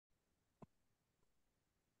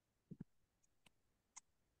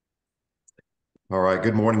All right.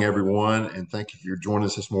 Good morning, everyone, and thank you for joining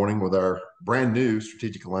us this morning with our brand new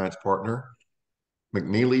strategic alliance partner,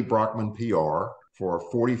 McNeely Brockman PR, for our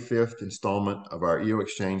 45th installment of our EO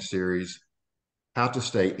Exchange series, How to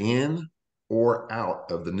Stay In or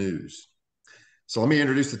Out of the News. So let me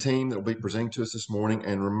introduce the team that will be presenting to us this morning,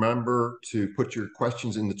 and remember to put your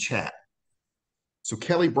questions in the chat. So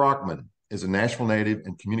Kelly Brockman is a Nashville native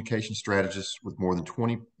and communication strategist with more than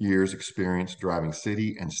 20 years experience driving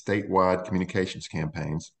city and statewide communications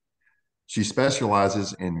campaigns. She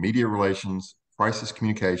specializes in media relations, crisis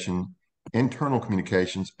communication, internal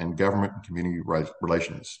communications, and government and community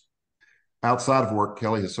relations. Outside of work,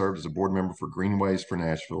 Kelly has served as a board member for Greenways for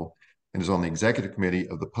Nashville and is on the executive committee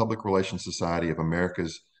of the Public Relations Society of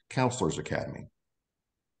America's Counselors Academy.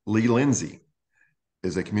 Lee Lindsay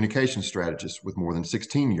is a communications strategist with more than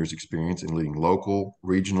 16 years experience in leading local,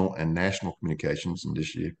 regional, and national communications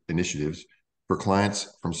initiatives for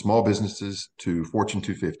clients from small businesses to Fortune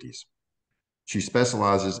 250s. She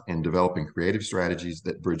specializes in developing creative strategies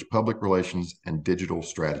that bridge public relations and digital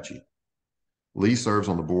strategy. Lee serves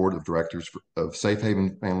on the board of directors of Safe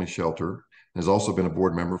Haven Family Shelter and has also been a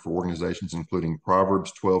board member for organizations including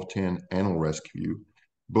Proverbs 1210 Animal Rescue,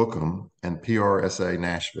 Bookham, and PRSA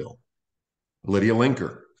Nashville. Lydia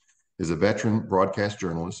Linker is a veteran broadcast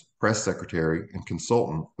journalist, press secretary, and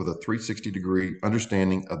consultant with a 360-degree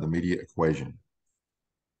understanding of the media equation.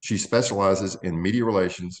 She specializes in media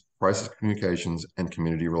relations, crisis communications, and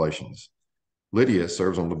community relations. Lydia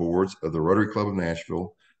serves on the boards of the Rotary Club of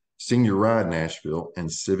Nashville, Senior Ride Nashville,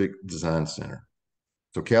 and Civic Design Center.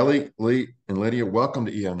 So Kelly, Lee, and Lydia, welcome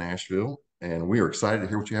to EO Nashville, and we are excited to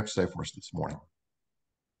hear what you have to say for us this morning.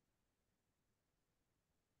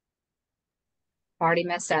 Already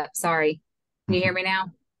messed up. Sorry. Can you hear me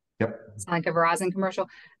now? Yep. It's like a Verizon commercial.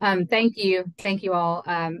 Thank you. Thank you all.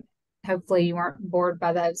 Hopefully you weren't bored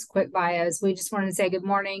by those quick bios. We just wanted to say good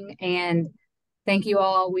morning and thank you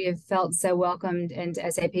all. We have felt so welcomed into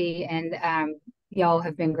SAP and y'all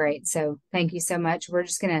have been great. So thank you so much. We're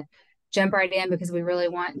just going to jump right in because we really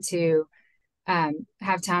want to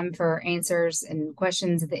have time for answers and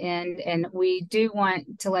questions at the end. And we do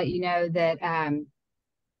want to let you know that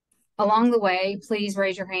along the way, please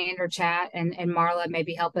raise your hand or chat, and Marla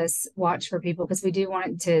maybe help us watch for people because we do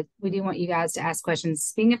want you guys to ask questions.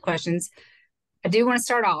 Speaking of questions, I do want to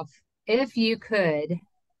start off. If you could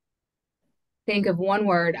think of one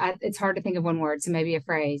word, it's hard to think of one word, so maybe a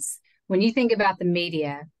phrase. When you think about the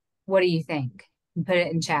media, what do you think? Put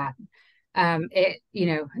it in chat.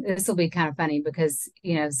 This will be kind of funny because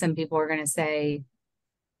some people are going to say,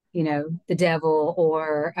 the devil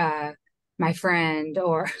or my friend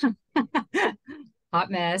or hot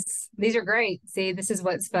mess. These are great. See, this is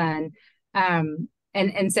what's fun.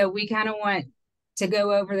 And so we kind of want to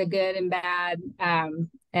go over the good and bad. And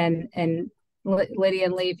Lydia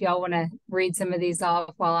and Lee, if y'all want to read some of these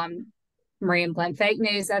off while I'm rambling. Fake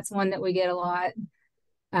news, that's one that we get a lot.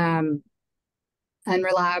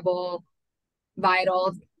 Unreliable,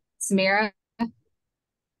 vital, Samira.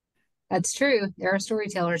 That's true. There are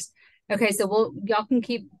storytellers. Okay, so y'all can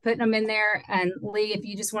keep putting them in there. And Lee, if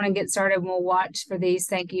you just want to get started, we'll watch for these.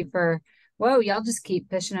 Thank you for, y'all just keep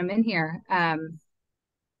pushing them in here.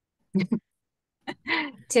 10-minute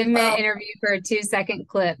interview for a 2-second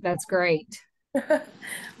clip. That's great. But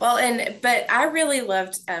I really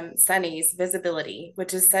loved Sunny's visibility,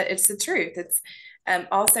 which is that it's the truth. It's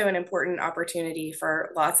also an important opportunity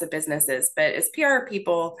for lots of businesses. But as PR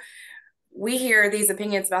people, we hear these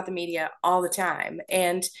opinions about the media all the time.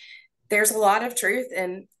 And there's a lot of truth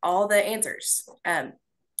in all the answers.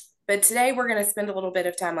 But today we're going to spend a little bit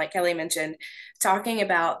of time, like Kelly mentioned, talking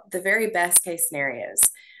about the very best case scenarios,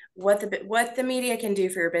 what the media can do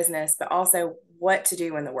for your business, but also what to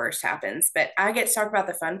do when the worst happens. But I get to talk about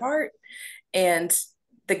the fun part and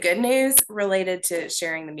the good news related to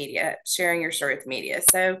sharing your story with the media.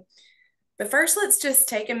 But first, let's just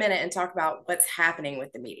take a minute and talk about what's happening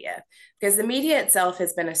with the media, because the media itself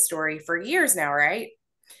has been a story for years now, right?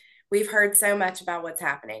 We've heard so much about what's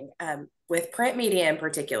happening with print media in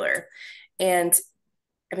particular. And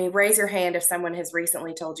I mean, raise your hand if someone has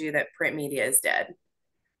recently told you that print media is dead.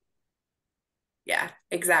 Yeah,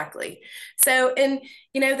 exactly. So,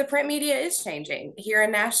 the print media is changing. Here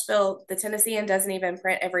in Nashville, the Tennessean doesn't even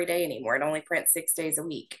print every day anymore. It only prints 6 days a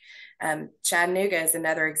week. Chattanooga is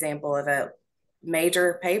another example of a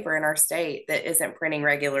major paper in our state that isn't printing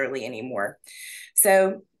regularly anymore.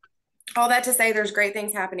 So all that to say, there's great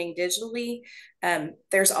things happening digitally.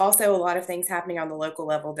 There's also a lot of things happening on the local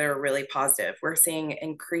level that are really positive. We're seeing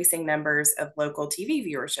increasing numbers of local TV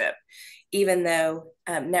viewership, even though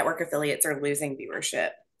network affiliates are losing viewership.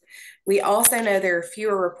 We also know there are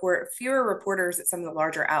fewer reporters at some of the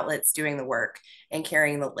larger outlets doing the work and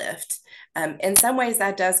carrying the lift. In some ways,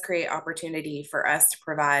 that does create opportunity for us to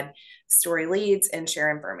provide story leads and share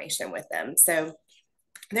information with them. So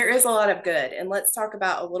there is a lot of good. And let's talk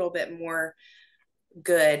about a little bit more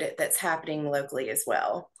good that's happening locally as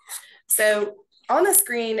well. So on the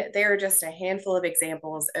screen, there are just a handful of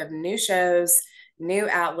examples of new shows, new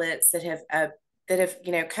outlets that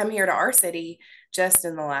have come here to our city just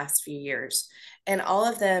in the last few years. And all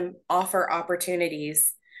of them offer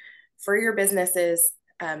opportunities for your businesses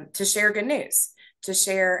to share good news, to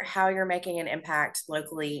share how you're making an impact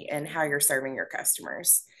locally and how you're serving your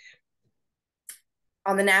customers.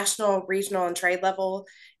 On the national, regional, and trade level,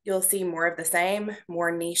 you'll see more of the same, more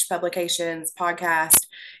niche publications, podcasts,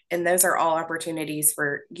 and those are all opportunities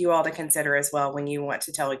for you all to consider as well when you want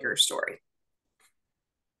to tell your story.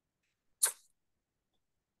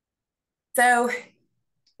 So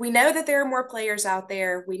we know that there are more players out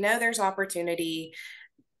there. We know there's opportunity.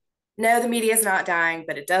 No, the media is not dying,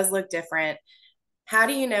 but it does look different. How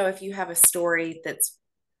do you know if you have a story that's,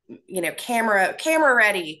 camera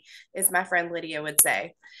ready, as my friend Lydia would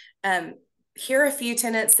say? Here are a few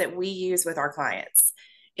tenets that we use with our clients.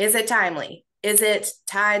 Is it timely? Is it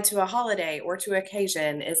tied to a holiday or to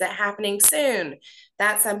occasion? Is it happening soon?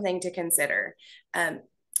 That's something to consider.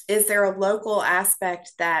 Is there a local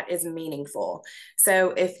aspect that is meaningful?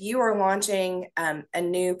 So if you are launching a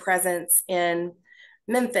new presence in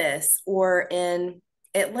Memphis or in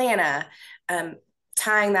Atlanta,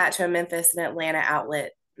 tying that to a Memphis and Atlanta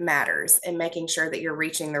outlet matters, and making sure that you're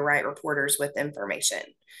reaching the right reporters with information.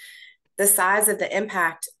 The size of the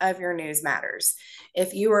impact of your news matters.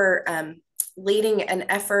 If you are leading an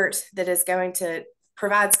effort that is going to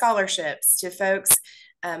provide scholarships to folks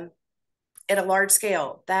at a large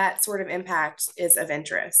scale, that sort of impact is of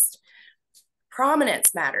interest.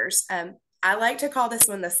 Prominence matters. I like to call this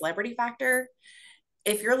one the celebrity factor.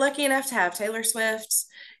 If you're lucky enough to have Taylor Swift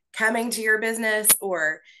coming to your business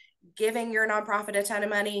or giving your nonprofit a ton of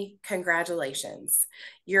money, congratulations,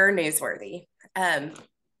 you're newsworthy.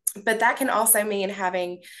 But that can also mean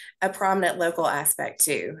having a prominent local aspect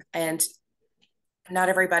too. And not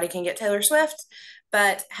everybody can get Taylor Swift,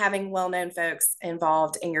 but having well-known folks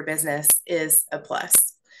involved in your business is a plus.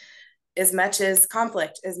 As much as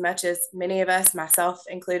conflict, as much as many of us, myself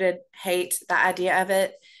included, hate the idea of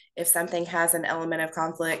it, if something has an element of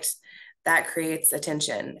conflict, that creates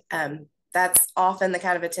attention. That's often the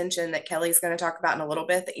kind of attention that Kelly's going to talk about in a little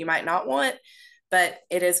bit that you might not want, but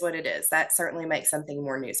it is what it is. That certainly makes something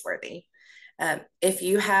more newsworthy. If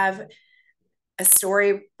you have a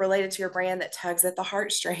story related to your brand that tugs at the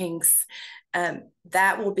heartstrings,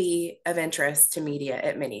 that will be of interest to media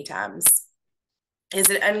at many times. Is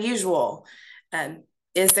it unusual?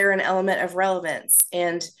 Is there an element of relevance?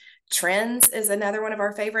 And trends is another one of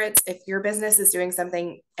our favorites. If your business is doing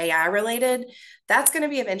something AI related, that's going to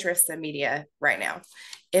be of interest to media right now.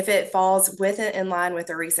 If it falls in line with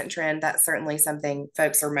a recent trend, that's certainly something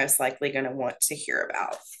folks are most likely going to want to hear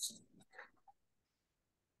about.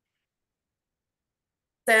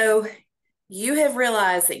 So you have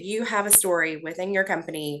realized that you have a story within your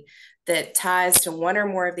company that ties to one or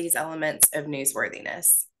more of these elements of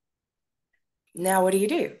newsworthiness. Now, what do you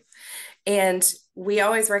do? And we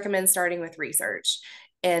always recommend starting with research.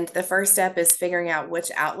 And the first step is figuring out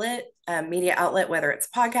which outlet, media outlet, whether it's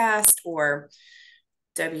a podcast or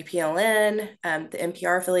WPLN, the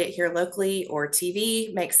NPR affiliate here locally, or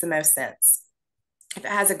TV makes the most sense. If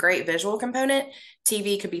it has a great visual component,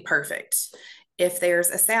 TV could be perfect. If there's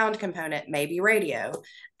a sound component, maybe radio.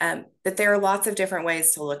 But there are lots of different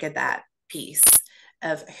ways to look at that piece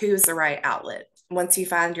of who's the right outlet. Once you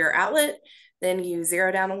find your outlet, then you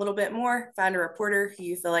zero down a little bit more, find a reporter who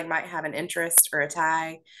you feel like might have an interest or a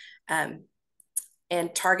tie,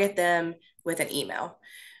 and target them with an email.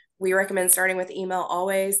 We recommend starting with email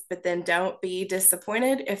always, but then don't be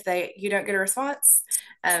disappointed if you don't get a response.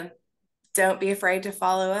 Don't be afraid to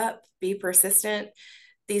follow up, be persistent.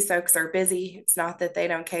 These folks are busy. It's not that they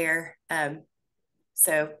don't care.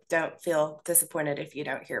 So don't feel disappointed if you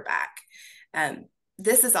don't hear back.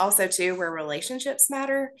 This is also too where relationships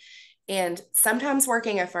matter. And sometimes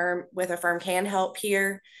working with a firm can help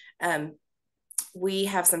here. We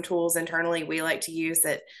have some tools internally we like to use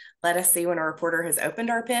that let us see when a reporter has opened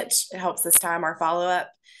our pitch. It helps us time our follow-up.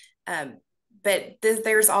 But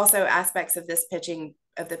there's also aspects of the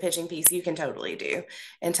pitching piece you can totally do.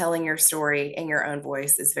 And telling your story in your own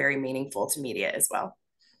voice is very meaningful to media as well.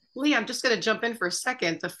 Lee, I'm just going to jump in for a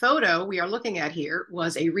second. The photo we are looking at here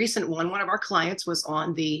was a recent one. One of our clients was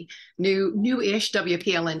on the new-ish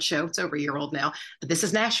WPLN show. It's over a year old now. This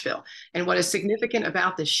is Nashville. And what is significant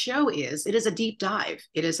about this show is it is a deep dive.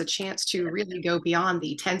 It is a chance to really go beyond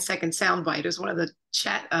the 10-second soundbite, as one of the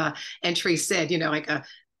chat entries said, like a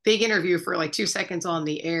big interview for like 2 seconds on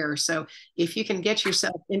the air. So if you can get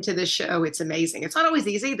yourself into this show, it's amazing. It's not always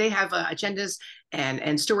easy. They have agendas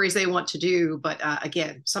and stories they want to do. But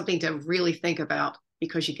again, something to really think about,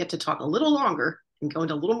 because you get to talk a little longer and go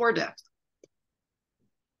into a little more depth.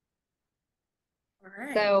 All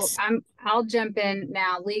right. So I'll jump in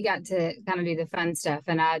now. Lee got to kind of do the fun stuff,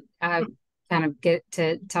 and I kind of get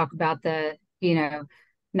to talk about the,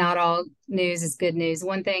 not all news is good news.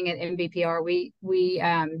 One thing at MVPR, we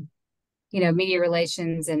media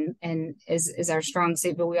relations and is our strong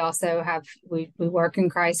suit, but we also have we work in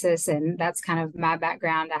crisis, and that's kind of my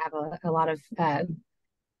background. I have a lot of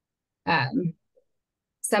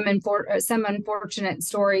some unfortunate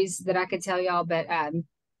stories that I could tell y'all, but I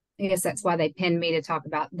guess that's why they pinned me to talk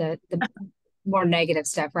about the more negative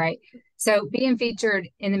stuff, right? So being featured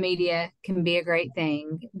in the media can be a great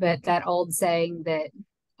thing, but that old saying that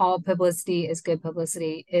all publicity is good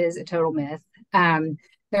publicity is a total myth.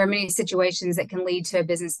 There are many situations that can lead to a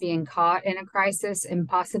business being caught in a crisis and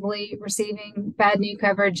possibly receiving bad news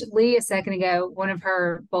coverage. Lee, a second ago, one of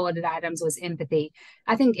her bulleted items was empathy.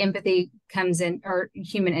 I think empathy comes in, or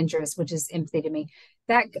human interest, which is empathy to me.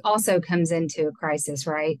 That also comes into a crisis,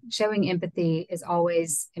 right? Showing empathy is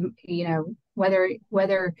always,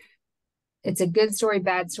 whether it's a good story,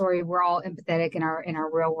 bad story, we're all empathetic in our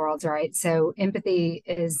real worlds, right? So empathy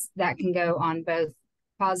that can go on both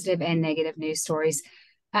positive and negative news stories.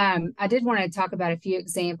 I did want to talk about a few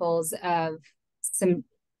examples of some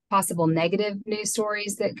possible negative news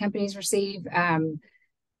stories that companies receive. And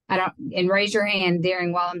raise your hand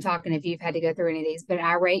while I'm talking if you've had to go through any of these, but an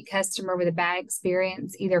irate customer with a bad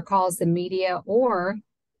experience either calls the media, or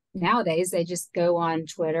nowadays they just go on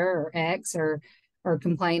Twitter or X or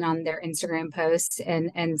complain on their Instagram posts.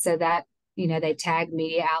 And so that, they tag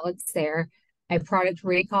media outlets there. A product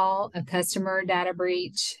recall, a customer data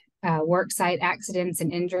breach, work site accidents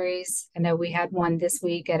and injuries. I know we had one this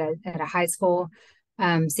week at a high school.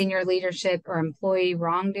 Senior leadership or employee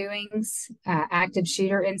wrongdoings, active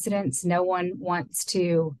shooter incidents. No one wants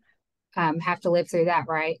to have to live through that,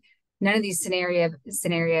 right? None of these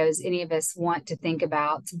scenarios any of us want to think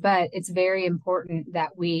about, but it's very important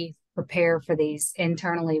that we prepare for these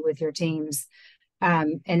internally with your teams.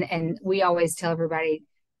 And we always tell everybody,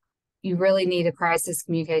 you really need a crisis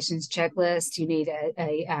communications checklist. You need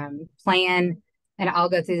a plan, and I'll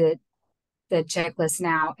go through the checklist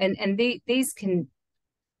now. And these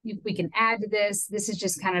we can add to this. This is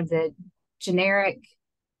just kind of the generic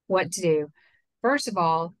what to do. First of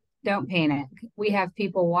all, don't panic. We have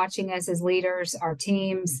people watching us as leaders, our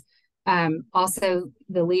teams, also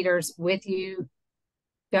the leaders with you.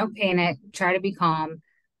 Don't panic. Try to be calm.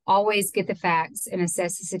 Always get the facts and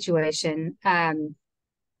assess the situation.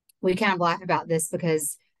 We kind of laugh about this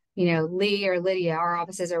because, Lee or Lydia, our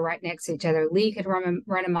offices are right next to each other. Lee could run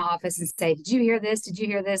in my office and say, "Did you hear this? Did you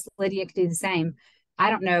hear this?" Lydia could do the same. I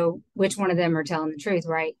don't know which one of them are telling the truth,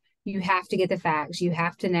 right? You have to get the facts. You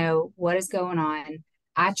have to know what is going on.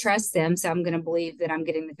 I trust them, so I'm going to believe that I'm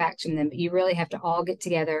getting the facts from them. But you really have to all get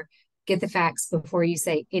together, get the facts before you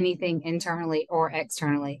say anything internally or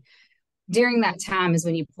externally. During that time is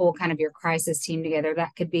when you pull kind of your crisis team together.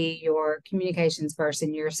 That could be your communications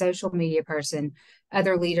person, your social media person,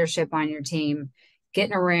 other leadership on your team. Get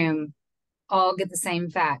in a room, all get the same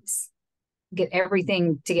facts, get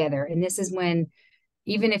everything together. And this is when,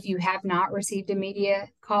 even if you have not received a media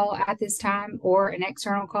call at this time or an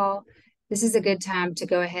external call, this is a good time to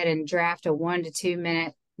go ahead and draft a 1 to 2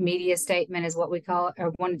 minute media statement, is what we call it,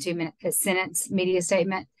 or 1 to 2 minute sentence media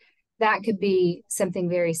statement. That could be something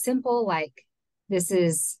very simple, like, this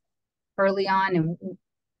is early on and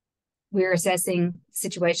we're assessing the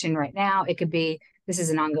situation right now. It could be, this is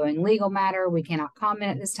an ongoing legal matter. We cannot comment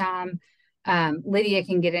at this time. Lydia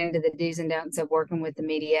can get into the do's and don'ts of working with the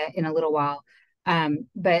media in a little while.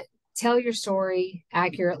 But tell your story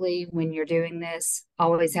accurately when you're doing this.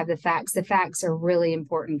 Always have the facts. The facts are really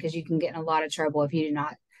important because you can get in a lot of trouble if you do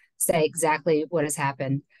not say exactly what has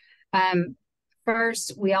happened.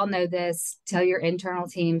 First, we all know this, tell your internal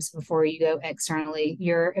teams before you go externally.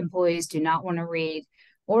 Your employees do not want to read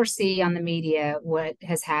or see on the media what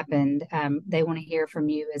has happened. They want to hear from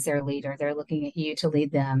you as their leader. They're looking at you to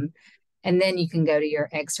lead them. And then you can go to your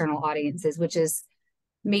external audiences, which is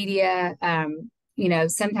media,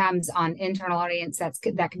 sometimes on internal audience,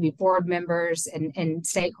 that can be board members and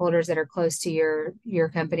stakeholders that are close to your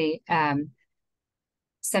company.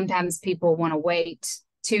 Sometimes people want to wait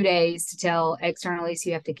 2 days to tell externally, so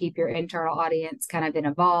you have to keep your internal audience kind of in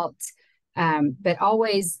a vault. But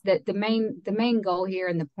always the main goal here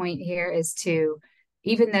and the point here is to,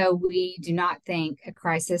 even though we do not think a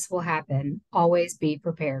crisis will happen, always be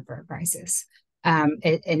prepared for a crisis.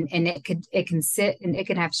 It can sit and it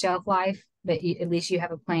can have shelf life, but at least you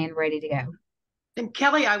have a plan ready to go. And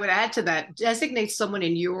Kelly, I would add to that, designate someone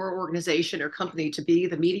in your organization or company to be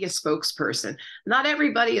the media spokesperson. Not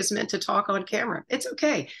everybody is meant to talk on camera. It's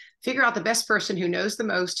okay. Figure out the best person who knows the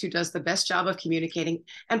most, who does the best job of communicating,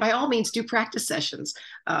 and by all means, do practice sessions.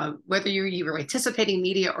 Whether you're anticipating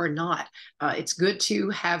media or not, it's good to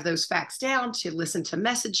have those facts down, to listen to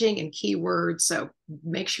messaging and keywords. So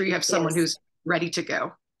make sure you have someone who's ready to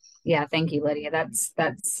go. Yeah, thank you, Lydia.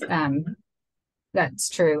 That's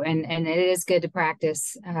true, and it is good to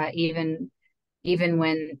practice, even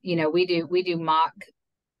when we do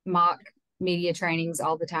mock media trainings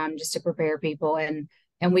all the time just to prepare people, and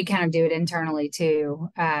we kind of do it internally too.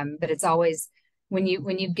 But it's always when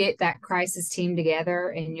you get that crisis team together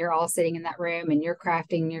and you're all sitting in that room and you're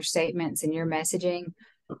crafting your statements and your messaging,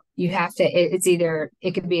 you have to.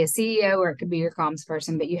 It could be a CEO or it could be your comms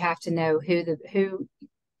person, but you have to know who.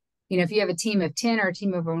 If you have a team of 10 or a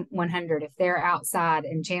team of 100, if they're outside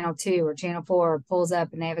and channel 2 or channel 4 pulls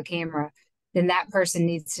up and they have a camera, then that person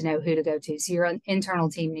needs to know who to go to. So your internal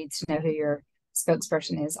team needs to know who your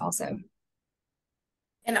spokesperson is also.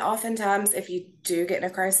 And oftentimes, if you do get in a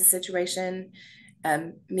crisis situation,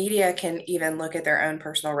 media can even look at their own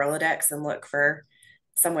personal Rolodex and look for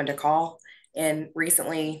someone to call. And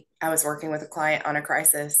recently, I was working with a client on a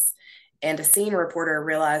crisis, and a scene reporter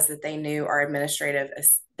realized that they knew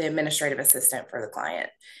the administrative assistant for the client,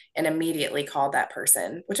 and immediately called that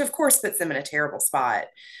person, which of course puts them in a terrible spot.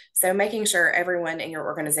 So making sure everyone in your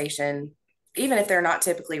organization, even if they're not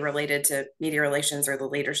typically related to media relations or the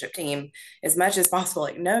leadership team, as much as possible,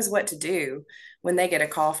 knows what to do when they get a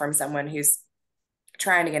call from someone who's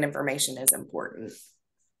trying to get information is important.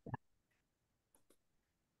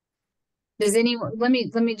 Does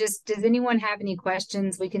anyone have any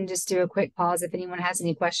questions? We can just do a quick pause if anyone has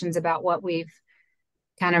any questions about what we've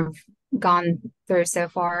kind of gone through so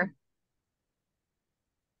far.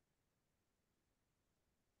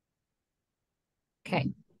 Okay.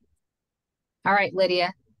 All right,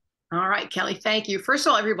 Lydia. All right, Kelly, thank you. First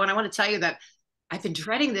of all, everyone, I want to tell you that I've been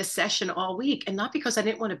dreading this session all week, and not because I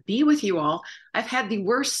didn't want to be with you all. I've had the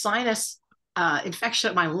worst sinus infection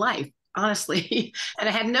of my life, honestly, and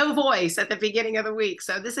I had no voice at the beginning of the week.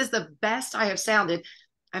 So this is the best I have sounded.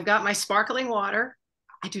 I've got my sparkling water.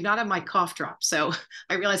 I do not have my cough drop. So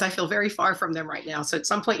I realize I feel very far from them right now. So at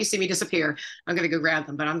some point you see me disappear, I'm going to go grab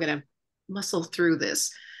them, but I'm going to muscle through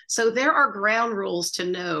this. So there are ground rules to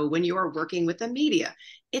know when you are working with the media.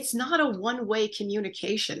 It's not a one-way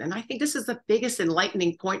communication. And I think this is the biggest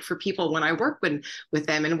enlightening point for people when I work with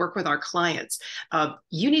them and work with our clients.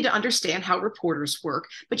 You need to understand how reporters work,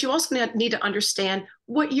 but you also need to understand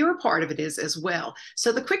what your part of it is as well.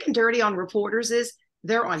 So the quick and dirty on reporters is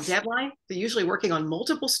they're on deadline. They're usually working on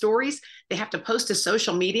multiple stories. They have to post to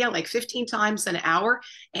social media like 15 times an hour,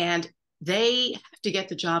 and they have to get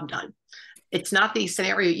the job done. It's not the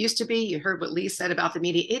scenario it used to be. You heard what Lee said about the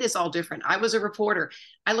media. It is all different. I was a reporter.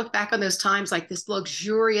 I look back on those times like this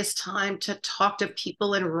luxurious time to talk to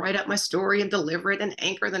people and write up my story and deliver it and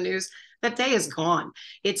anchor the news. That day is gone.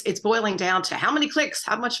 It's boiling down to how many clicks,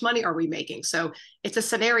 how much money are we making? So it's a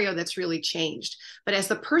scenario that's really changed. But as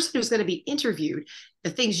the person who's going to be interviewed, the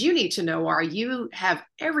things you need to know are you have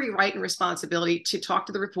every right and responsibility to talk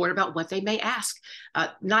to the reporter about what they may ask.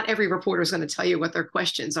 Not every reporter is going to tell you what their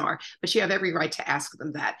questions are, but you have every right to ask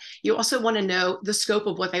them that. You also want to know the scope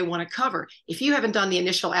of what they want to cover. If you haven't done the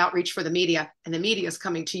initial outreach for the media and the media is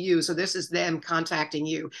coming to you, so this is them contacting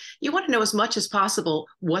you, you want to know as much as possible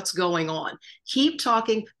what's going on. Keep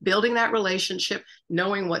talking, building that relationship,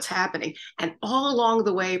 knowing what's happening, and all along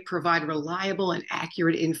the way, provide reliable and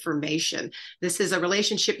accurate information. This is a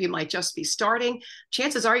relationship you might just be starting.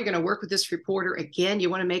 Chances are you're going to work with this reporter again. You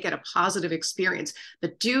want to make it a positive experience,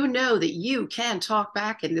 but do know that you can talk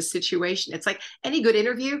back in this situation. It's like any good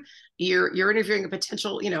interview. You're interviewing a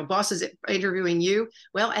potential, boss is interviewing you.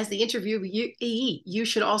 Well, as the interviewee, you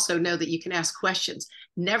should also know that you can ask questions.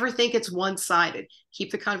 Never think it's one-sided.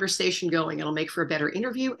 Keep the conversation going. It'll make for a better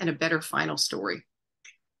interview and a better final story.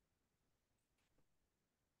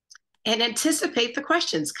 And anticipate the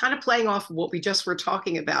questions, kind of playing off what we just were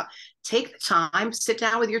talking about. Take the time, sit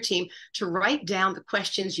down with your team to write down the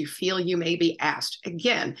questions you feel you may be asked.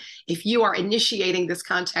 Again, if you are initiating this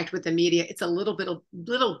contact with the media, it's a little bit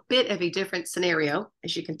of a different scenario.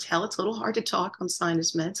 As you can tell, it's a little hard to talk on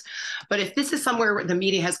sinus meds. But if this is somewhere where the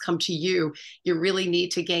media has come to you, you really need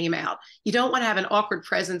to game out. You don't want to have an awkward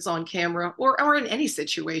presence on camera or in any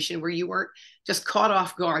situation where you weren't just caught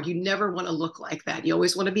off guard. You never want to look like that. You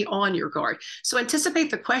always want to be on your guard. So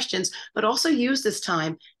anticipate the questions, but also use this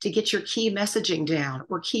time to get your key messaging down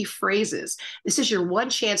or key phrases. This is your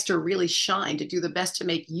one chance to really shine, to do the best to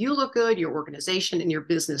make you look good, your organization and your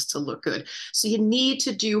business to look good. So you need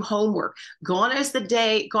to do homework. Gone is the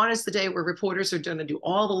day where reporters are going to do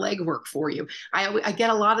all the legwork for you. I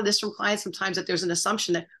get a lot of this from clients sometimes, that there's an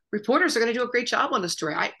assumption that reporters are going to do a great job on the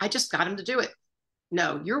story. I just got them to do it.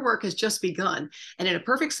 No, your work has just begun. And in a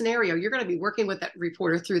perfect scenario, you're going to be working with that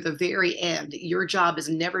reporter through the very end. Your job is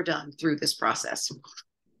never done through this process.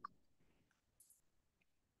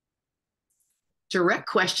 Direct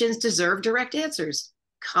questions deserve direct answers.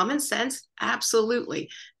 Common sense, absolutely.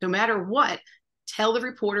 No matter what, tell the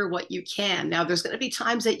reporter what you can. Now, there's going to be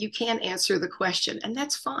times that you can't answer the question, and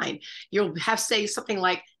that's fine. You'll have say something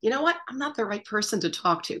like, you know what, I'm not the right person to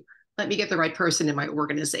talk to. Let me get the right person in my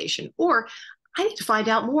organization. Or I need to find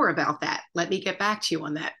out more about that. Let me get back to you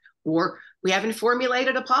on that. Or we haven't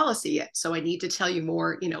formulated a policy yet, so I need to tell you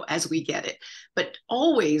more, as we get it. But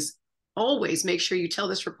always make sure you tell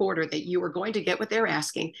this reporter that you are going to get what they're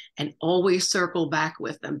asking, and always circle back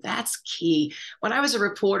with them. That's key. When I was a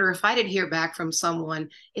reporter, if I didn't hear back from someone,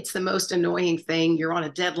 it's the most annoying thing. You're on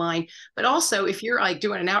a deadline. But also, if you're like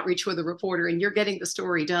doing an outreach with a reporter and you're getting the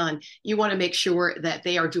story done, you want to make sure that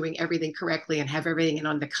they are doing everything correctly and have everything in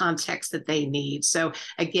on the context that they need. So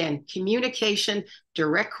again, communication,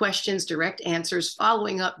 direct questions, direct answers,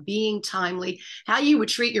 following up, being timely, how you would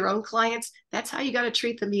treat your own clients. That's how you got to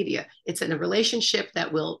treat the media. It's in a relationship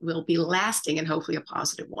that will be lasting and hopefully a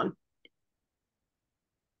positive one.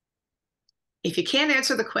 If you can't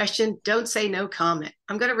answer the question, don't say no comment.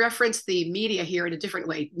 I'm going to reference the media here in a different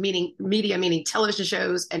way, meaning television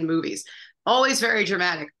shows and movies. Always very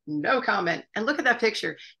dramatic, no comment. And look at that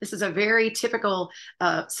picture. This is a very typical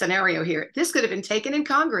scenario here. This could have been taken in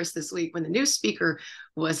Congress this week when the new speaker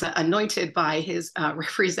was anointed by his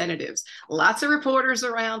representatives. Lots of reporters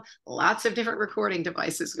around, lots of different recording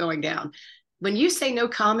devices going down. When you say no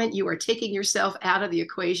comment, you are taking yourself out of the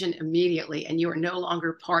equation immediately, and you are no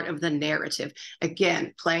longer part of the narrative.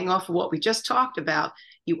 Again, playing off of what we just talked about,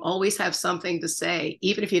 you always have something to say.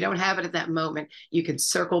 Even if you don't have it at that moment, you can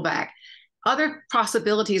circle back. Other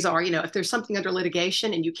possibilities are, if there's something under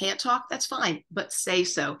litigation and you can't talk, that's fine, but say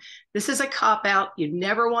so. This is a cop-out. You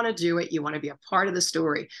never want to do it. You want to be a part of the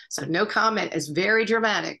story. So no comment is very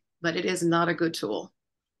dramatic, but it is not a good tool.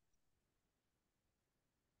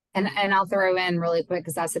 And I'll throw in really quick,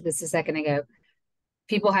 because I said this a second ago.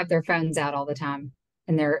 People have their phones out all the time,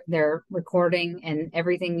 and they're recording and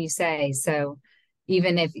everything you say. So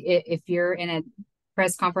even if you're in a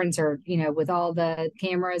press conference or with all the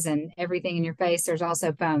cameras and everything in your face, there's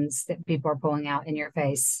also phones that people are pulling out in your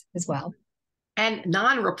face as well. And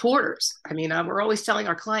non-reporters. I mean, we're always telling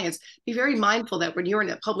our clients, be very mindful that when you're in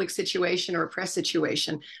a public situation or a press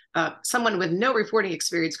situation, someone with no reporting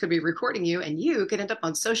experience could be recording you, and you could end up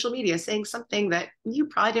on social media saying something that you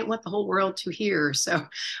probably didn't want the whole world to hear. So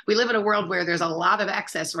we live in a world where there's a lot of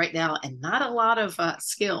access right now and not a lot of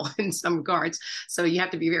skill in some regards. So you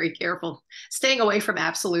have to be very careful. Staying away from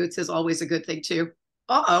absolutes is always a good thing too.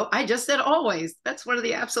 Uh-oh, I just said always. That's one of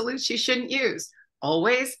the absolutes you shouldn't use.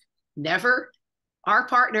 Always, never. Our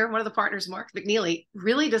partner, one of the partners, Mark McNeely,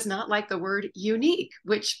 really does not like the word unique,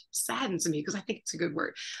 which saddens me because I think it's a good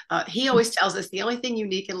word. He always tells us the only thing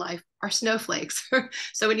unique in life are snowflakes.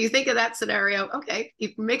 So when you think of that scenario, okay,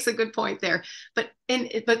 he makes a good point there. But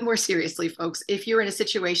more seriously, folks, if you're in a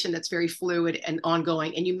situation that's very fluid and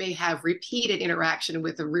ongoing, and you may have repeated interaction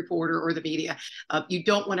with the reporter or the media, you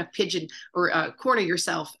don't want to pigeon or corner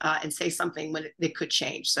yourself and say something when it could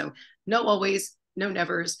change. So no always, no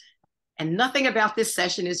nevers. And nothing about this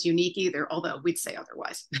session is unique either, although we'd say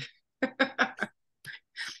otherwise.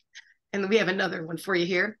 And we have another one for you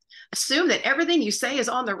here. Assume that everything you say is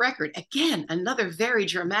on the record. Again, another very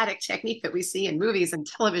dramatic technique that we see in movies and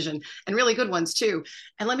television, and really good ones too.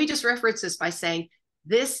 And let me just reference this by saying,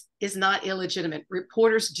 this is not illegitimate.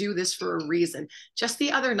 Reporters do this for a reason. Just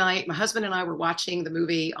the other night, my husband and I were watching the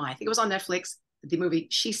movie, I think it was on Netflix, the movie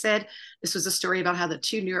She Said. This was a story about how the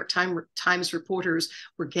two New York Times reporters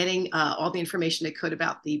were getting all the information they could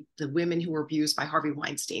about the women who were abused by Harvey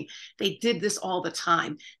Weinstein. They did this all the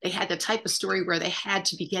time. They had the type of story where they had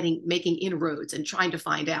to be making inroads and trying to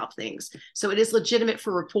find out things. So it is legitimate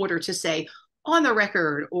for a reporter to say, on the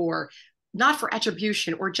record, or not for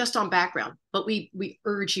attribution or just on background, but we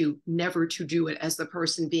urge you never to do it as the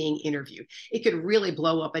person being interviewed. It could really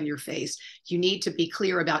blow up in your face. You need to be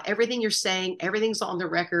clear about everything you're saying. Everything's on the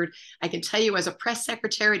record. I can tell you, as a press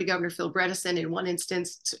secretary to Governor Phil Bredesen, in one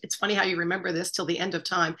instance, it's funny how you remember this till the end of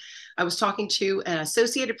time. I was talking to an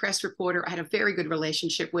Associated Press reporter I had a very good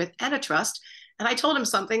relationship with and a trust, and I told him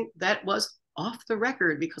something that was off the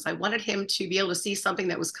record because I wanted him to be able to see something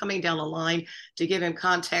that was coming down the line to give him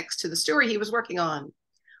context to the story he was working on.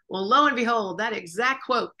 Well, lo and behold, that exact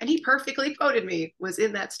quote, and he perfectly quoted me, was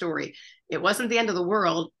in that story. It wasn't the end of the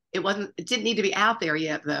world. It didn't need to be out there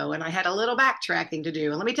yet, though. And I had a little backtracking to do.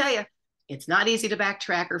 And let me tell you, it's not easy to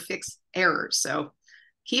backtrack or fix errors. So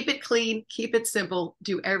keep it clean, keep it simple,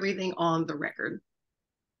 do everything on the record.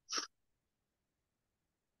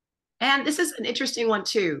 And this is an interesting one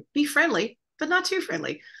too. Be friendly, but not too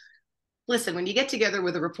friendly. Listen, when you get together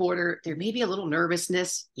with a reporter, there may be a little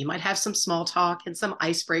nervousness. You might have some small talk and some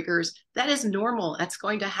icebreakers. That is normal. That's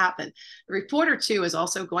going to happen. The reporter too is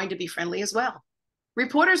also going to be friendly as well.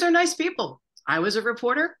 Reporters are nice people. I was a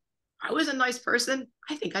reporter. I was a nice person.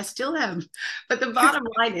 I think I still am. But the bottom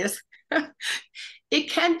line is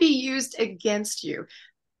it can be used against you.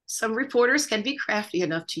 Some reporters can be crafty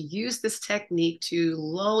enough to use this technique to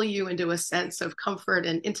lull you into a sense of comfort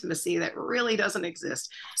and intimacy that really doesn't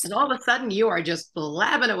exist. And all of a sudden, you are just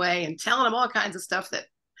blabbing away and telling them all kinds of stuff that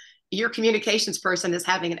your communications person is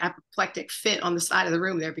having an apoplectic fit on the side of the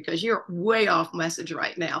room there because you're way off message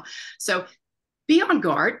right now. So be on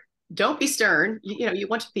guard. Don't be stern. You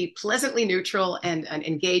want to be pleasantly neutral and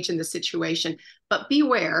engage in the situation, but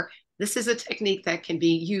beware. This is a technique that can be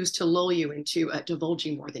used to lull you into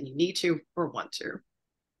divulging more than you need to or want to.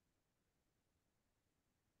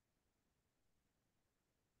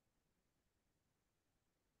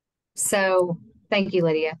 So thank you,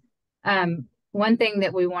 Lydia. One thing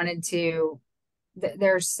that we wanted to,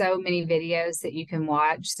 there's so many videos that you can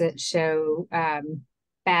watch that show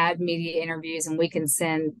bad media interviews, and we can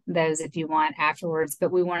send those if you want afterwards,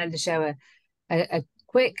 but we wanted to show a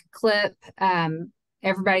quick clip.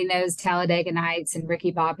 Everybody knows Talladega Nights and Ricky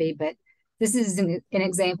Bobby, but this is an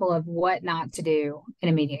example of what not to do in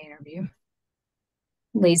a media interview.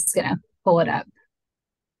 Lee's going to pull it up.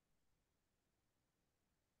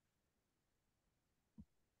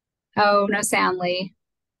 Oh, no sound, Lee.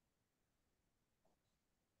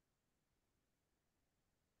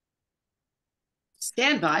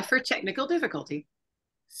 Stand by for technical difficulty.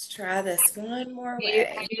 Let's try this one more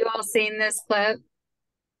way. Have you all seen this clip?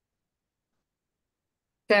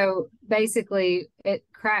 So basically, it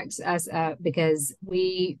cracks us up because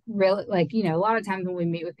we really, a lot of times when we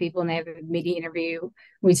meet with people and they have a media interview,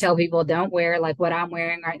 we tell people don't wear like what I'm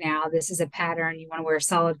wearing right now. This is a pattern. You want to wear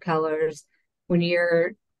solid colors. When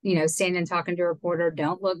you're, standing talking to a reporter,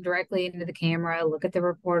 don't look directly into the camera. Look at the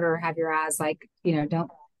reporter. Have your eyes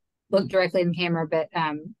don't look directly in the camera. But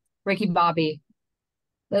Ricky Bobby,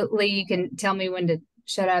 Lee, you can tell me when to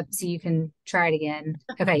shut up so you can try it again.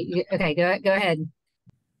 Okay, go ahead.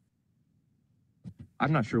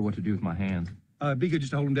 I'm not sure what to do with my hands. Be good just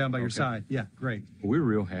to hold them down by your side. Yeah, great. We're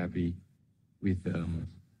real happy with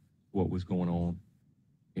what was going on.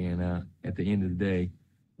 And at the end of the day,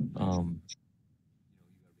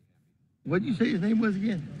 what did you say his name was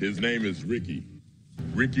again? His name is Ricky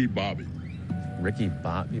Bobby. Ricky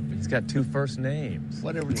Bobby? He's got two first names.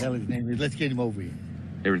 Whatever the hell his name is, let's get him over here.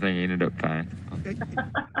 everything ended up fine. Okay.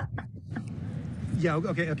 Yeah,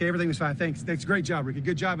 okay, everything was fine. Thanks. Great job, Ricky.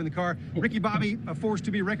 Good job in the car. Ricky Bobby, a force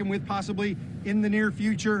to be reckoned with possibly in the near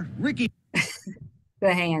future. Ricky.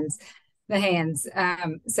 The hands.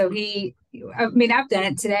 So I've done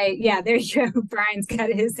it today. Yeah, there you go. Brian's got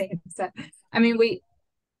his hands up.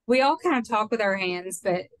 We all kind of talk with our hands,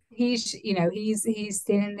 but he's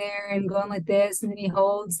standing there and going like this, and then he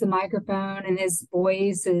holds the microphone and his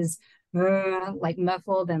voice is like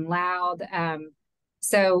muffled and loud.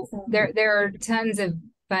 So there are tons of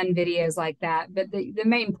fun videos like that, but the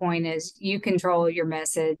main point is you control your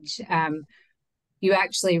message. You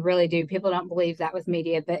actually really do. People don't believe that with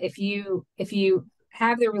media, but if you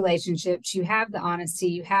have the relationships, you have the honesty,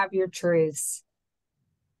 you have your truths,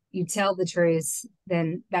 you tell the truths,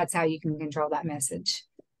 then that's how you can control that message.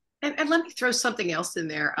 And let me throw something else in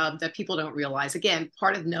there that people don't realize. Again,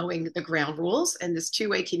 part of knowing the ground rules and this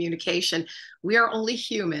two-way communication, we are only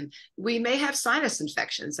human. We may have sinus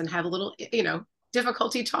infections and have a little,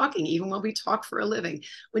 difficulty talking, even when we talk for a living.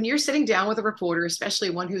 When you're sitting down with a reporter, especially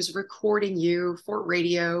one who's recording you for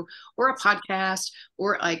radio or a podcast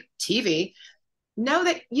or like TV, know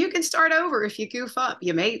that you can start over if you goof up.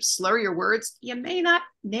 You may slur your words. You may not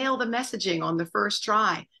nail the messaging on the first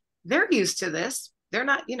try. They're used to this. They're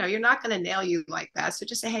not, you're not going to nail you like that. So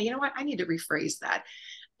just say, hey, you know what? I need to rephrase that.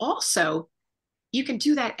 Also, you can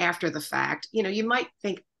do that after the fact. You might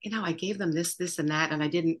think, I gave them this, and that, and I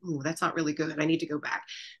didn't, that's not really good. I need to go back.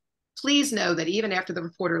 Please know that even after the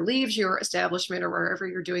reporter leaves your establishment or wherever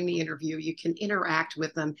you're doing the interview, you can interact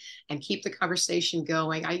with them and keep the conversation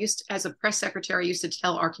going. As a press secretary, I used to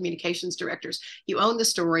tell our communications directors, you own the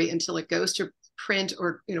story until it goes to print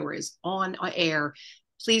or, or is on air.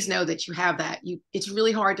 Please know that you have that. It's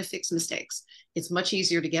really hard to fix mistakes. It's much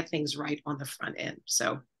easier to get things right on the front end.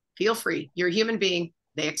 So feel free. You're a human being.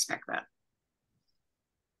 They expect that.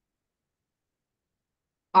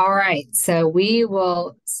 All right. So we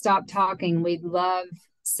will stop talking. We'd love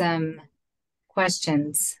some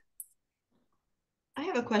questions. I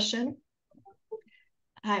have a question.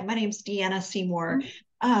 Hi, my name's Deanna Seymour.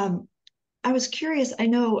 I was curious.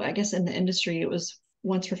 I guess in the industry, it was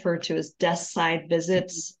once referred to as desk side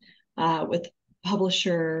visits with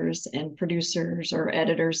publishers and producers or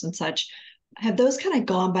editors and such. Have those kind of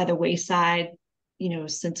gone by the wayside,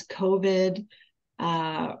 since COVID?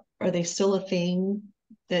 Are they still a thing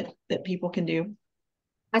that people can do?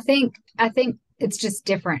 I think it's just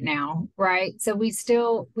different now, right? So we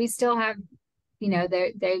still have,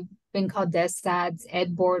 they've been called desk sides,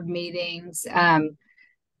 ed board meetings.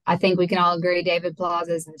 I think we can all agree David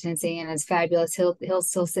Plaza is the Tennessean is fabulous. He'll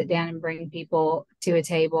still sit down and bring people to a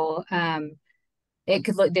table. It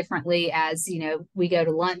could look differently as, we go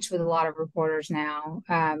to lunch with a lot of reporters now,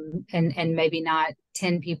 and maybe not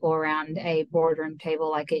 10 people around a boardroom table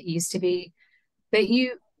like it used to be. But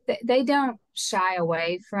they don't shy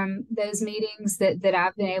away from those meetings that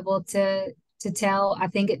I've been able to tell. I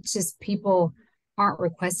think it's just people aren't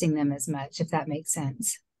requesting them as much, if that makes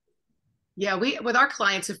sense. Yeah, with our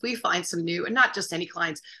clients, if we find some new, and not just any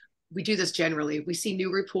clients, we do this generally. We see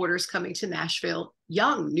new reporters coming to Nashville,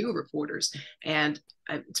 young new reporters, and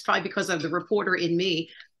it's probably because of the reporter in me.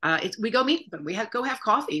 We go meet them. We go have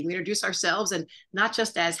coffee. We introduce ourselves, and not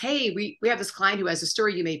just as, hey, we have this client who has a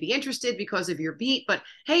story you may be interested because of your beat, but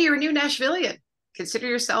hey, you're a new Nashvilleian. Consider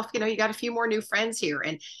yourself, you got a few more new friends here.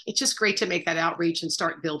 And it's just great to make that outreach and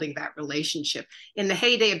start building that relationship. In the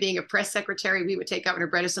heyday of being a press secretary, we would take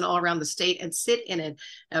Governor Bredesen all around the state and sit in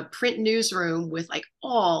a print newsroom with like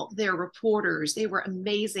all their reporters. They were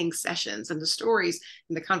amazing sessions, and the stories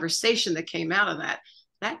and the conversation that came out of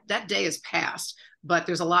that day is past, but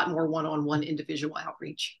there's a lot more one-on-one individual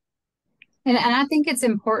outreach. And I think it's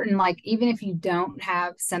important, like, even if you don't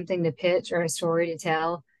have something to pitch or a story to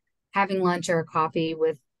tell, having lunch or a coffee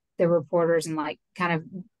with the reporters and like kind of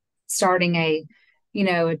starting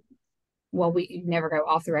we never go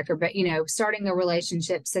off the record, but starting a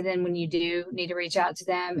relationship. So then when you do need to reach out to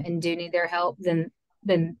them and do need their help, then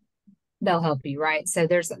they'll help you. Right. So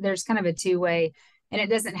there's kind of a two-way, and it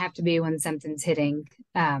doesn't have to be when something's hitting,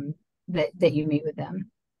 that you meet with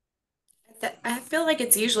them. I feel like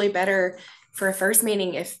it's usually better for a first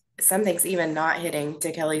meeting if something's even not hitting,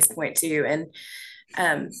 to Kelly's point too.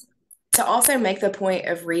 And to also make the point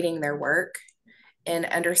of reading their work and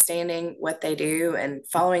understanding what they do and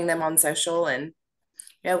following them on social, and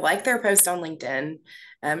like their post on LinkedIn,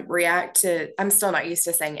 react to, I'm still not used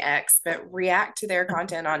to saying X, but react to their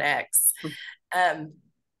content on X.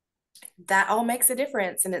 That all makes a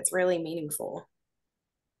difference, and it's really meaningful.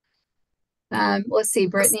 Let's see.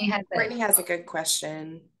 Brittany has a good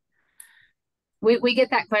question. We get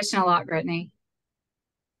that question a lot, Brittany.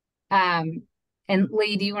 And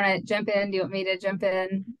Lee, do you want to jump in? Do you want me to jump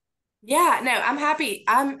in? Yeah, no, I'm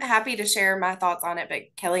happy to share my thoughts on it, but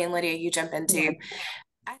Kelly and Lydia, you jump in too. Yeah.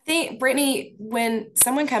 I think, Brittany, when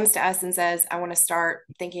someone comes to us and says, I want to start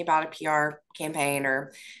thinking about a PR campaign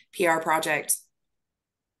or PR project,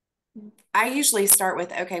 I usually start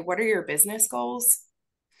with, okay, what are your business goals?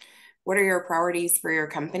 What are your priorities for your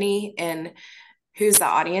company? And who's the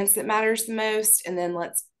audience that matters the most? And then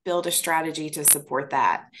let's build a strategy to support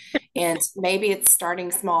that. And maybe it's starting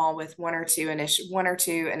small with one or two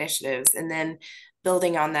initiatives and then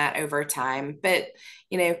building on that over time. But,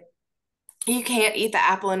 you can't eat the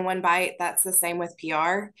apple in one bite. That's the same with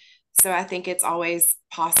PR. So I think it's always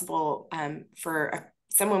possible for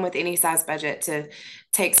someone with any size budget to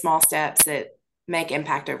take small steps that make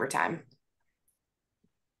impact over time.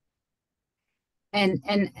 And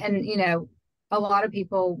you know, a lot of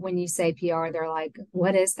people, when you say PR, they're like,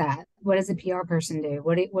 what is that? What does a PR person do?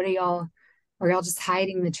 What are y'all, are y'all just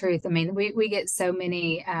hiding the truth? I mean, we get so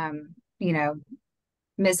many you know,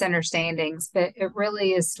 misunderstandings, but it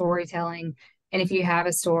really is storytelling. And if you have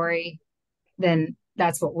a story, then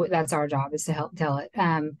that's our job, is to help tell it.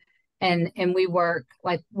 And we work,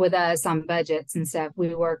 like with us, on budgets and stuff.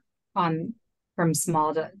 We work on from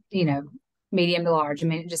small to, you know, medium to large. I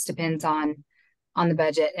mean, it just depends on the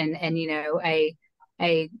budget. And you know,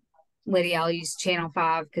 a Lydia, I'll use Channel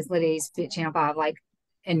 5 because Lydia's at Channel 5, like,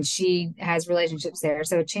 and she has relationships there.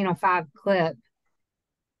 So a Channel 5 clip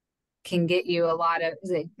can get you a lot of,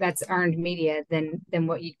 that's earned media than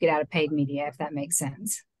what you get out of paid media, if that makes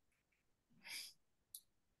sense.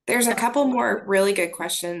 There's a couple more really good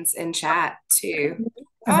questions in chat too.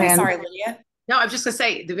 Oh, Okay, I'm sorry, Lydia. No, I'm just gonna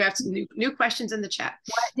say we have some new questions in the chat.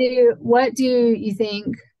 What do you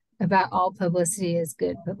think about all publicity is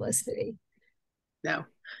good publicity? No.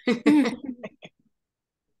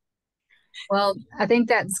 Well, I think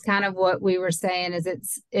that's kind of what we were saying, is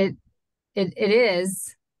it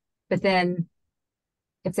is, but then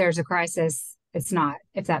if there's a crisis, it's not,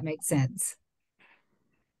 if that makes sense.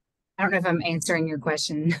 I don't know if I'm answering your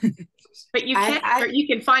question. But you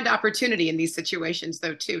can find opportunity in these situations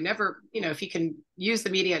though too. Never, you know, if you can use the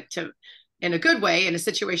media to in a good way in a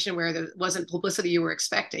situation where there wasn't publicity you were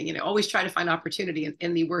expecting, you know, always try to find opportunity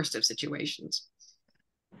in the worst of situations.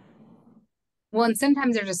 Well, and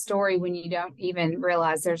sometimes there's a story when you don't even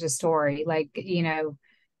realize there's a story. Like, you know,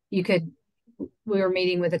 we were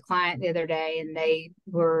meeting with a client the other day, and they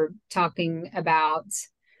were talking about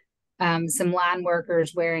some line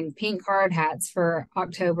workers wearing pink hard hats for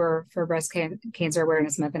October for Breast Cancer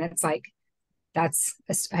Awareness Month. And it's like,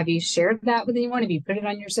 have you shared that with anyone? Have you put it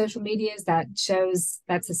on your social medias? That shows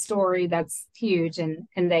that's a story that's huge. And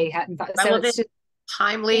they hadn't thought. So relevant, it's just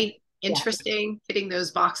timely, interesting, hitting those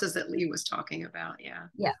boxes that Lee was talking about. Yeah.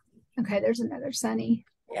 Yeah. Okay. There's another Sunny.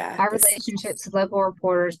 Yeah. Our relationships with local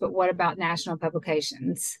reporters, but what about national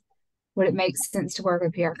publications? Would it make sense to work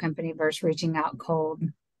with a PR company versus reaching out cold,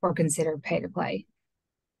 or consider pay to play?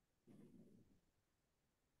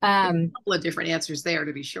 A couple of different answers there,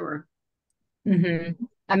 to be sure. Mm-hmm.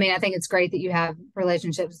 I mean, I think it's great that you have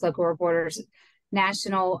relationships with local reporters.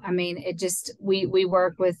 National, I mean, it just, we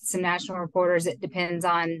work with some national reporters. It depends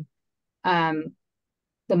on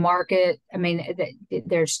the market. I mean,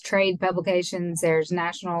 there's trade publications, there's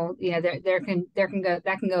national, you know, that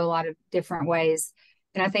can go a lot of different ways.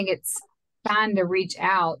 And I think it's fine to reach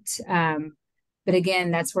out. But again,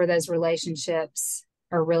 that's where those relationships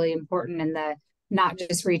are really important, and the not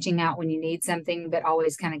just reaching out when you need something, but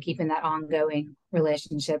always kind of keeping that ongoing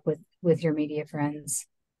relationship with your media friends.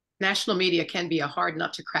 National media can be a hard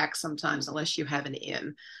nut to crack sometimes unless you have an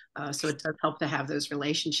in. So it does help to have those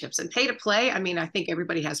relationships. And pay to play, I mean, I think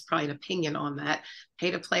everybody has probably an opinion on that.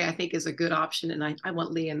 Pay to play, I think, is a good option. And I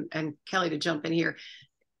want Lee and Kelly to jump in here.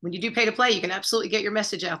 When you do pay to play, you can absolutely get your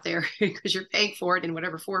message out there because you're paying for it in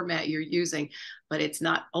whatever format you're using, but it's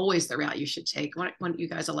not always the route you should take. Why don't you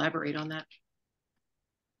guys elaborate on that?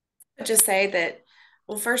 Just say that,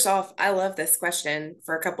 well, first off, I love this question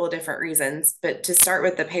for a couple of different reasons, but to start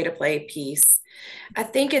with the pay to play piece, I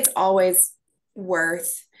think it's always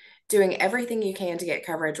worth doing everything you can to get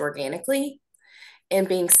coverage organically, and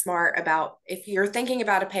being smart about, if you're thinking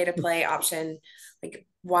about a pay to play option, like,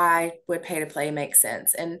 why would pay to play make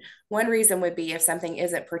sense? And one reason would be if something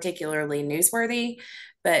isn't particularly newsworthy,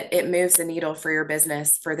 but it moves the needle for your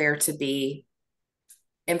business, for there to be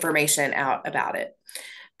information out about it.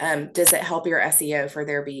 Does it help your SEO for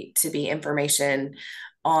there to be information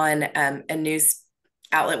on a news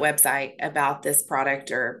outlet website about this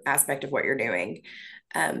product or aspect of what you're doing?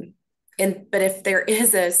 But if there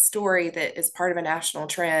is a story that is part of a national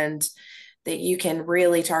trend that you can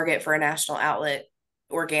really target for a national outlet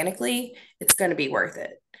organically, it's going to be worth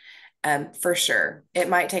it. For sure. It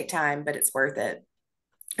might take time, but it's worth it.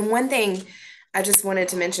 And one thing I just wanted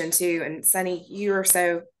to mention too, and Sunny, you are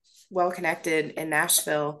so well connected in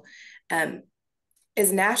Nashville.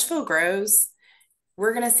 As Nashville grows,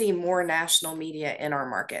 we're going to see more national media in our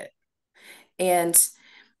market. And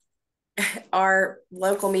our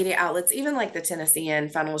local media outlets, even like the Tennessean,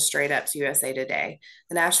 funnels straight up to USA Today.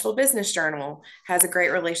 The Nashville Business Journal has a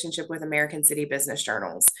great relationship with American City Business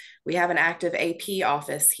Journals. We have an active AP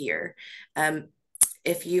office here.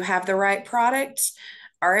 If you have the right product,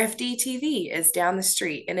 RFD TV is down the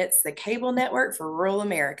street, and it's the cable network for rural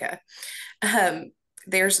America.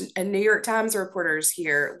 There's a New York Times reporters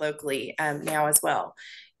here locally now as well.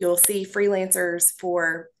 You'll see freelancers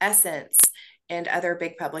for Essence and other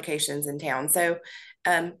big publications in town. So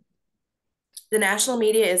The national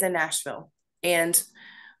media is in Nashville, and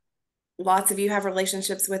lots of you have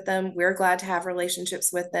relationships with them. We're glad to have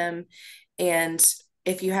relationships with them. And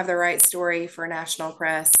if you have the right story for national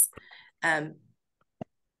press, yeah,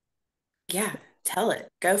 tell it,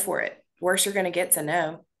 go for it. Worst you're going to get's a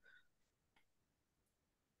no.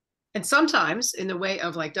 And sometimes in the way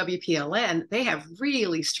of like WPLN, they have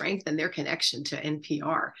really strengthened their connection to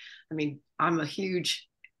NPR. I mean, I'm a huge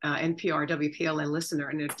NPR WPLN listener,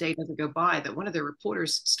 and a day doesn't go by that one of their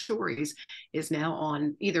reporters' stories is now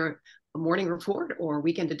on either a morning report or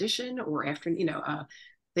weekend edition or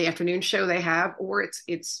the afternoon show they have, or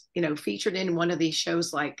it's featured in one of these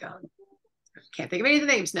shows like can't think of any of the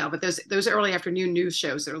names now, but those early afternoon news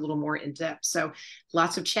shows that are a little more in depth. So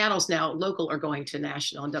lots of channels now, local, are going to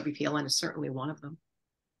national, and WPLN is certainly one of them.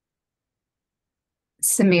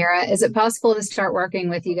 Samira, is it possible to start working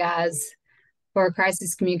with you guys for a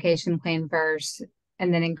crisis communication plan first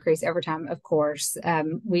and then increase overtime? Of course.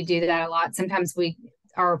 We do that a lot. Sometimes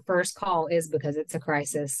our first call is because it's a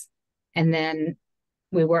crisis, and then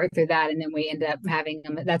we work through that, and then we end up having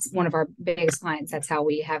them. That's one of our biggest clients. That's how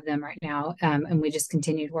we have them right now. And we just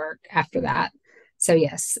continue to work after that. So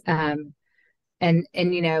yes. And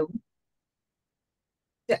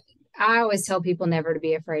I always tell people never to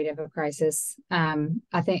be afraid of a crisis.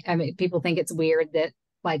 People think it's weird that,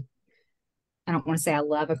 like, I don't want to say I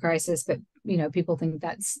love a crisis, but people think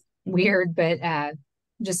that's weird, but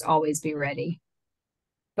just always be ready.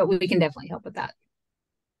 But we can definitely help with that.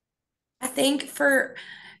 I think for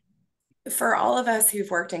all of us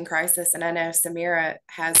who've worked in crisis, and I know Samira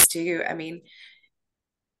has too, I mean,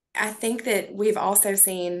 I think that we've also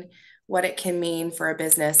seen what it can mean for a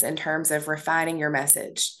business in terms of refining your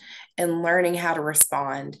message and learning how to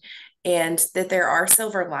respond, and that there are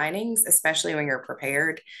silver linings, especially when you're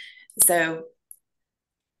prepared. So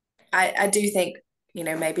I do think,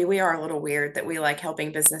 maybe we are a little weird that we like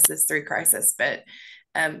helping businesses through crisis, but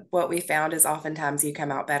what we found is oftentimes you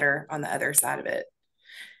come out better on the other side of it.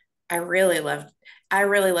 I really love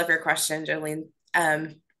your question, Jolene.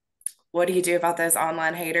 What do you do about those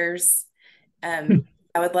online haters?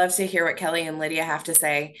 I would love to hear what Kelly and Lydia have to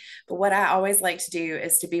say. But what I always like to do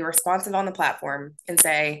is to be responsive on the platform and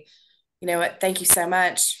say, you know what, thank you so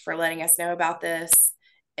much for letting us know about this.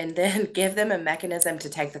 And then give them a mechanism to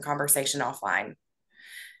take the conversation offline,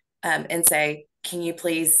 and say, can you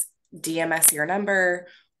please DM us your number,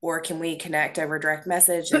 or can we connect over direct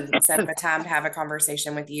message and set up a time to have a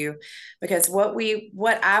conversation with you? Because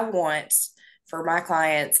what I want for my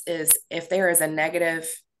clients is, if there is a negative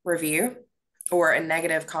review or a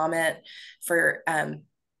negative comment, for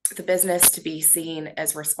the business to be seen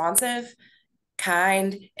as responsive,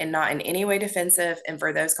 kind, and not in any way defensive, and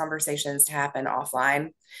for those conversations to happen offline.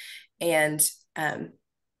 And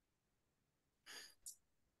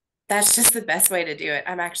that's just the best way to do it.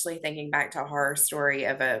 I'm actually thinking back to a horror story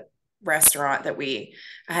of a restaurant that I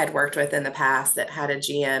had worked with in the past that had a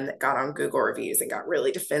GM that got on Google reviews and got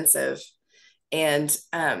really defensive. And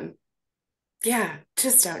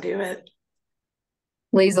just don't do it.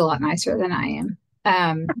 Lee's a lot nicer than I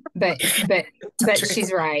am. But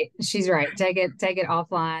she's right. She's right. Take it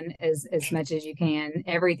offline as much as you can.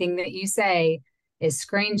 Everything that you say is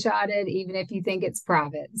screenshotted, even if you think it's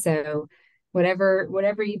private. So whatever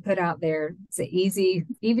you put out there, it's easy.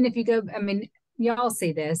 Even if you go, I mean, y'all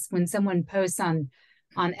see this when someone posts on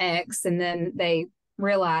X and then they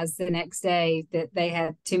realize the next day that they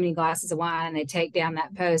had too many glasses of wine and they take down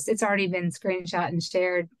that post. It's already been screenshot and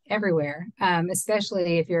shared everywhere,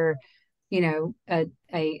 especially if you're a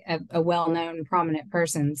well-known prominent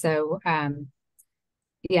person. So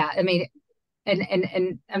yeah, I mean,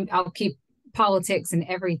 and I'll keep politics and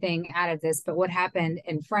everything out of this, but what happened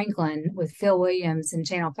in Franklin with Phil Williams and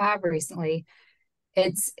Channel 5 recently,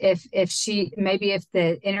 it's if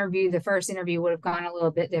the first interview would have gone a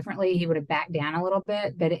little bit differently, he would have backed down a little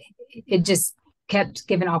bit, but it just kept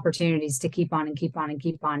giving opportunities to keep on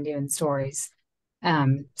doing stories.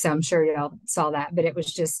 So I'm sure y'all saw that, but that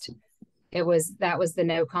was the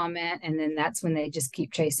no comment, and then that's when they just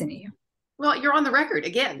keep chasing you. Well, you're on the record.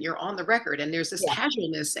 Again, you're on the record. And there's this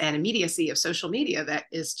casualness and immediacy of social media that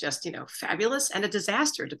is just, fabulous and a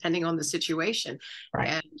disaster, depending on the situation. Right.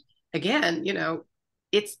 And again,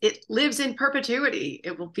 it lives in perpetuity.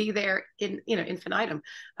 It will be there in, infinitum.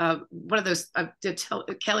 One of those,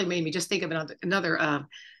 Kelly made me just think of another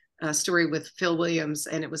story with Phil Williams,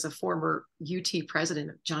 and it was a former UT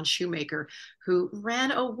president, John Shoemaker, who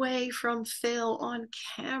ran away from Phil on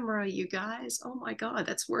camera, you guys. Oh my God,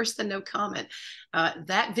 that's worse than no comment.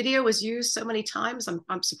 That video was used so many times,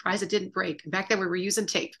 I'm surprised it didn't break. Back then we were using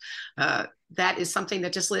tape. that is something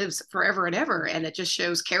that just lives forever and ever. And it just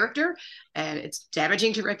shows character, and it's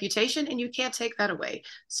damaging to reputation, and you can't take that away.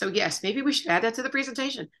 So yes, maybe we should add that to the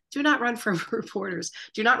presentation. Do not run from reporters.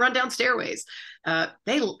 Do not run down stairways.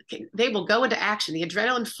 They will go into action. The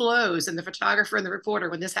adrenaline flows in the photographer and the reporter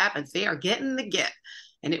when this happens. They are getting the get,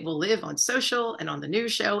 and it will live on social and on the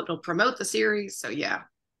news show. It'll promote the series. So yeah,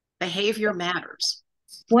 behavior matters.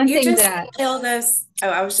 One You thing just that kill those.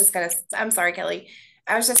 Oh, I'm sorry, Kelly.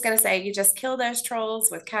 I was just gonna say, you just kill those trolls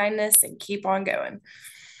with kindness and keep on going.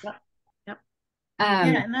 Yep. Yep.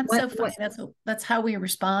 Yeah, and that's so funny. That's how we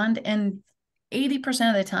respond. And 80%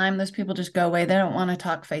 of the time, those people just go away. They don't want to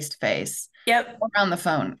talk face to face. Yep. Or on the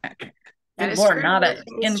phone. That is Or true. not an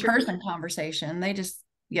in-person conversation. They just,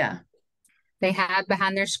 yeah. they hide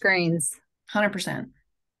behind their screens. 100%.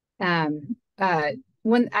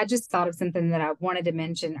 When I just thought of something that I wanted to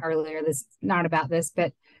mention earlier, that's not about this,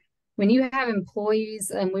 but when you have employees,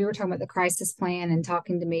 and we were talking about the crisis plan and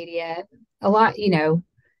talking to media, a lot,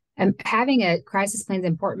 having a crisis plan is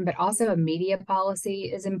important, but also a media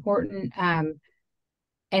policy is important.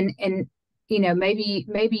 And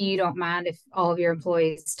maybe you don't mind if all of your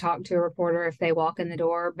employees talk to a reporter if they walk in the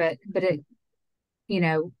door, but it,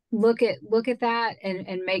 look at that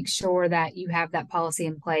and make sure that you have that policy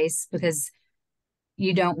in place, because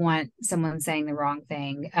you don't want someone saying the wrong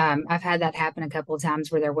thing. I've had that happen a couple of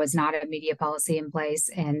times where there was not a media policy in place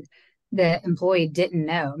and the employee didn't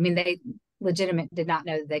know. I mean, they legitimate did not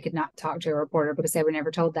know that they could not talk to a reporter because they were never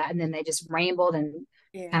told that. And then they just rambled and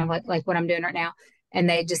kind of like what I'm doing right now. And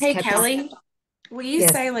they just Hey, kept Kelly, on. will you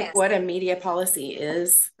Yes. say what a media policy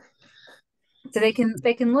is? So they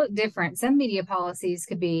can look different. Some media policies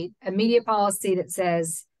could be a media policy that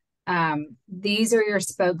says, these are your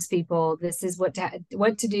spokespeople. This is what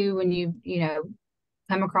to do when you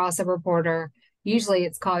come across a reporter. Usually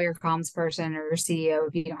it's call your comms person or your CEO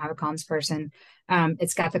if you don't have a comms person.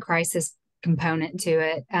 It's got the crisis component to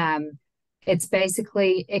it. It's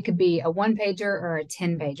basically, it could be a 1-pager or a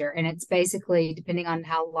 10-pager. And it's basically, depending on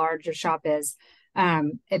how large your shop is,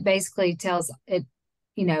 it basically tells it,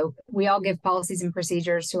 we all give policies and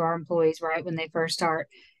procedures to our employees, right, when they first start.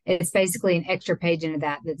 It's basically an extra page into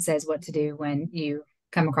that says what to do when you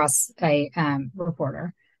come across a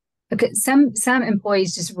reporter. Because some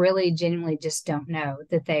employees just really genuinely just don't know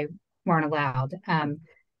that they weren't allowed. And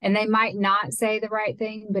they might not say the right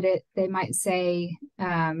thing, but they might say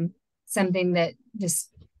something that just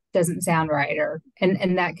doesn't sound right,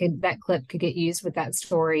 and that clip could get used with that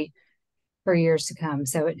story for years to come.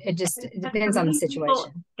 So it depends on the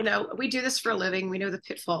situation. People, we do this for a living. We know the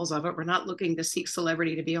pitfalls of it. We're not looking to seek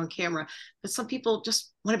celebrity to be on camera, but some people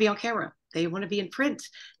just want to be on camera. They want to be in print.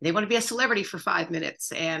 They want to be a celebrity for 5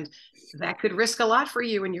 minutes. And that could risk a lot for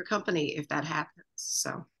you and your company if that happens.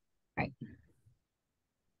 So, right.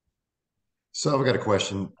 So I've got a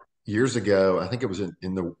question. Years ago, I think it was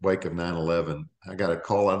in the wake of 9/11, I got a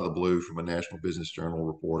call out of the blue from a National Business Journal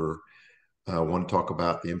reporter. Want to talk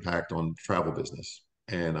about the impact on travel business.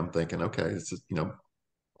 And I'm thinking, okay, this is,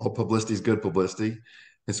 all publicity is good publicity.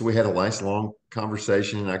 And so we had a nice long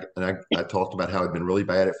conversation. And I talked about how it'd been really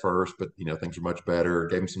bad at first, but things are much better.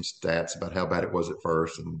 Gave him some stats about how bad it was at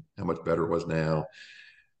first and how much better it was now.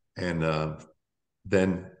 And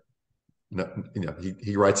then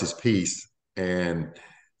he writes his piece, and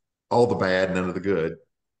all the bad, none of the good,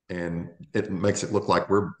 and it makes it look like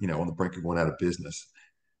we're on the brink of going out of business.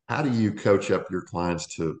 How do you coach up your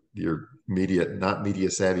clients, to your not media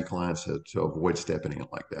savvy clients, to avoid stepping in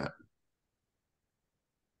like that?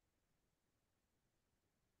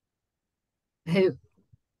 Who?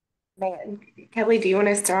 Man, Kelly, do you want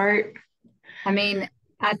to start? I mean,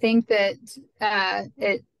 I think that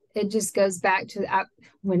it just goes back to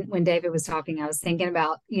when David was talking, I was thinking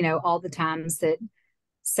about, all the times that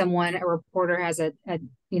a reporter has a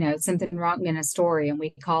something wrong in a story, and we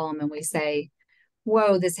call them and we say,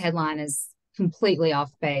 whoa, this headline is completely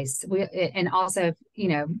off base. And also,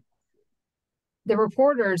 the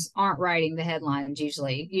reporters aren't writing the headlines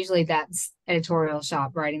usually. Usually that's editorial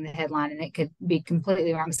shop writing the headline, and it could be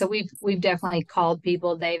completely wrong. So we've definitely called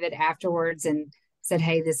people, David, afterwards and said,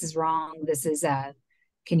 hey, this is wrong. This is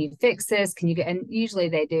can you fix this? Can you get, and usually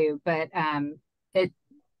they do, but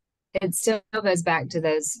it still goes back to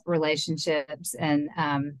those relationships, and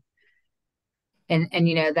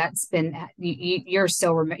that's been,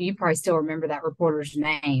 you probably still remember that reporter's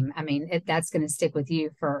name. I mean, that's going to stick with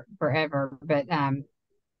you for forever. But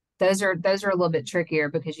those are a little bit trickier,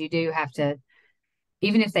 because you do have to,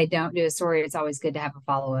 even if they don't do a story, it's always good to have a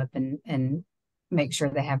follow-up and make sure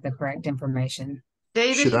they have the correct information.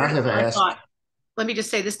 David, Should I have asked? Let me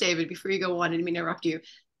just say this, David, before you go on, and let me interrupt you.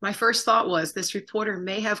 My first thought was this reporter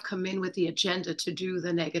may have come in with the agenda to do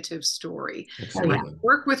the negative story. Absolutely. I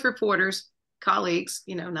work with reporters, colleagues,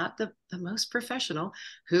 not the most professional,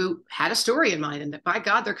 who had a story in mind, and that by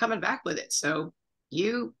God, they're coming back with it. So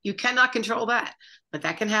you cannot control that, but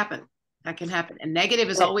that can happen. That can happen. And negative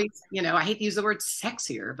is always, I hate to use the word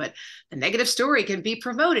sexier, but the negative story can be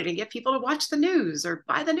promoted and get people to watch the news or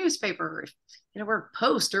buy the newspaper, or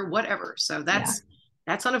post or whatever. So that's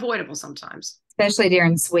unavoidable sometimes. Especially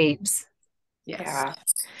during sweeps. Yes. Yeah.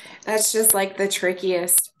 That's just like the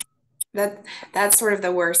trickiest. That's sort of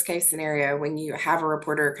the worst case scenario when you have a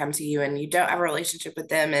reporter come to you and you don't have a relationship with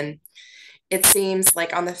them. And it seems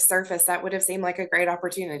like on the surface, that would have seemed like a great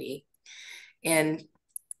opportunity. And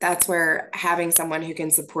that's where having someone who can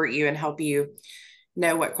support you and help you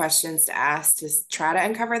know what questions to ask to try to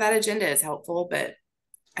uncover that agenda is helpful. But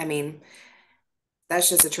I mean, that's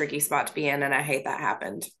just a tricky spot to be in. And I hate that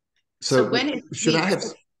happened. So when should I have,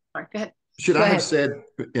 sorry, go ahead. should I have said,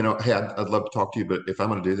 hey, I'd love to talk to you, but if I'm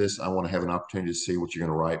going to do this, I want to have an opportunity to see what you're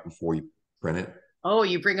going to write before you print it? Oh,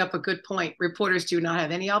 you bring up a good point. Reporters do not have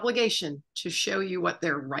any obligation to show you what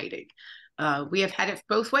they're writing. We have had it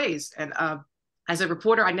both ways. And as a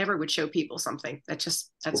reporter, I never would show people something. That's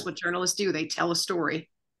what journalists do. They tell a story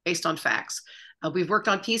based on facts. We've worked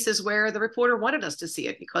on pieces where the reporter wanted us to see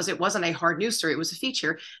it because it wasn't a hard news story. It was a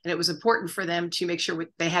feature, and it was important for them to make sure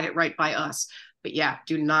they had it right by us. But yeah,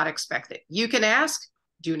 do not expect it. You can ask,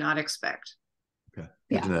 do not expect. Okay,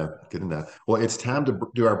 good to know. Good to know. Well, it's time to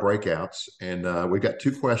do our breakouts, and we've got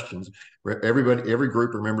 2 questions. Every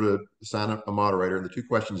group, remember to sign up a moderator. And the 2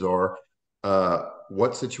 questions are,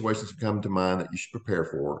 what situations have come to mind that you should prepare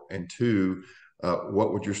for? And 2,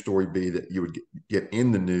 what would your story be that you would get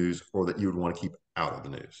in the news or that you would want to keep out of the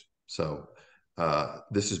news? So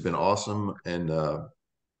this has been awesome and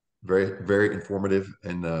very, very informative.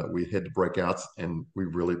 And we head to breakouts, and we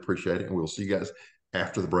really appreciate it. And we'll see you guys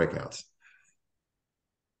after the breakouts.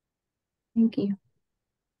 Thank you.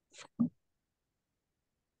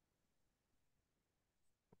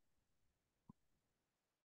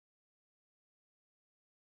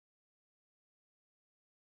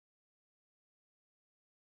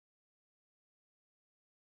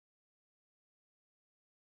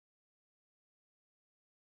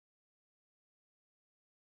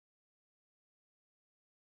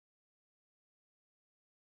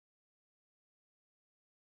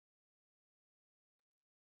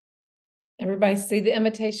 Everybody see the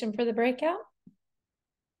invitation for the breakout?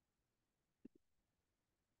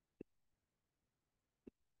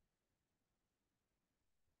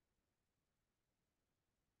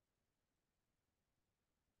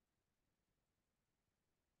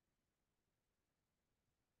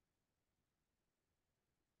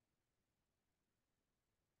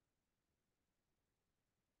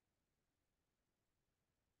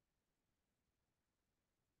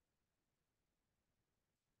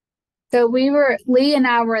 So Lee and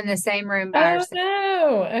I were in the same room by ourselves.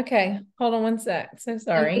 Oh, no. Okay. Hold on one sec. So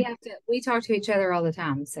sorry. And we talk to each other all the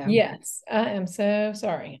time. So yes, I am so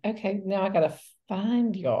sorry. Okay. Now I got to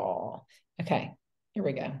find y'all. Okay. Here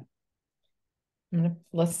we go.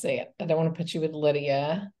 Let's see it. I don't want to put you with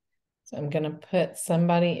Lydia. So I'm going to put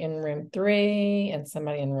somebody in room 3 and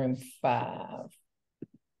somebody in room 5.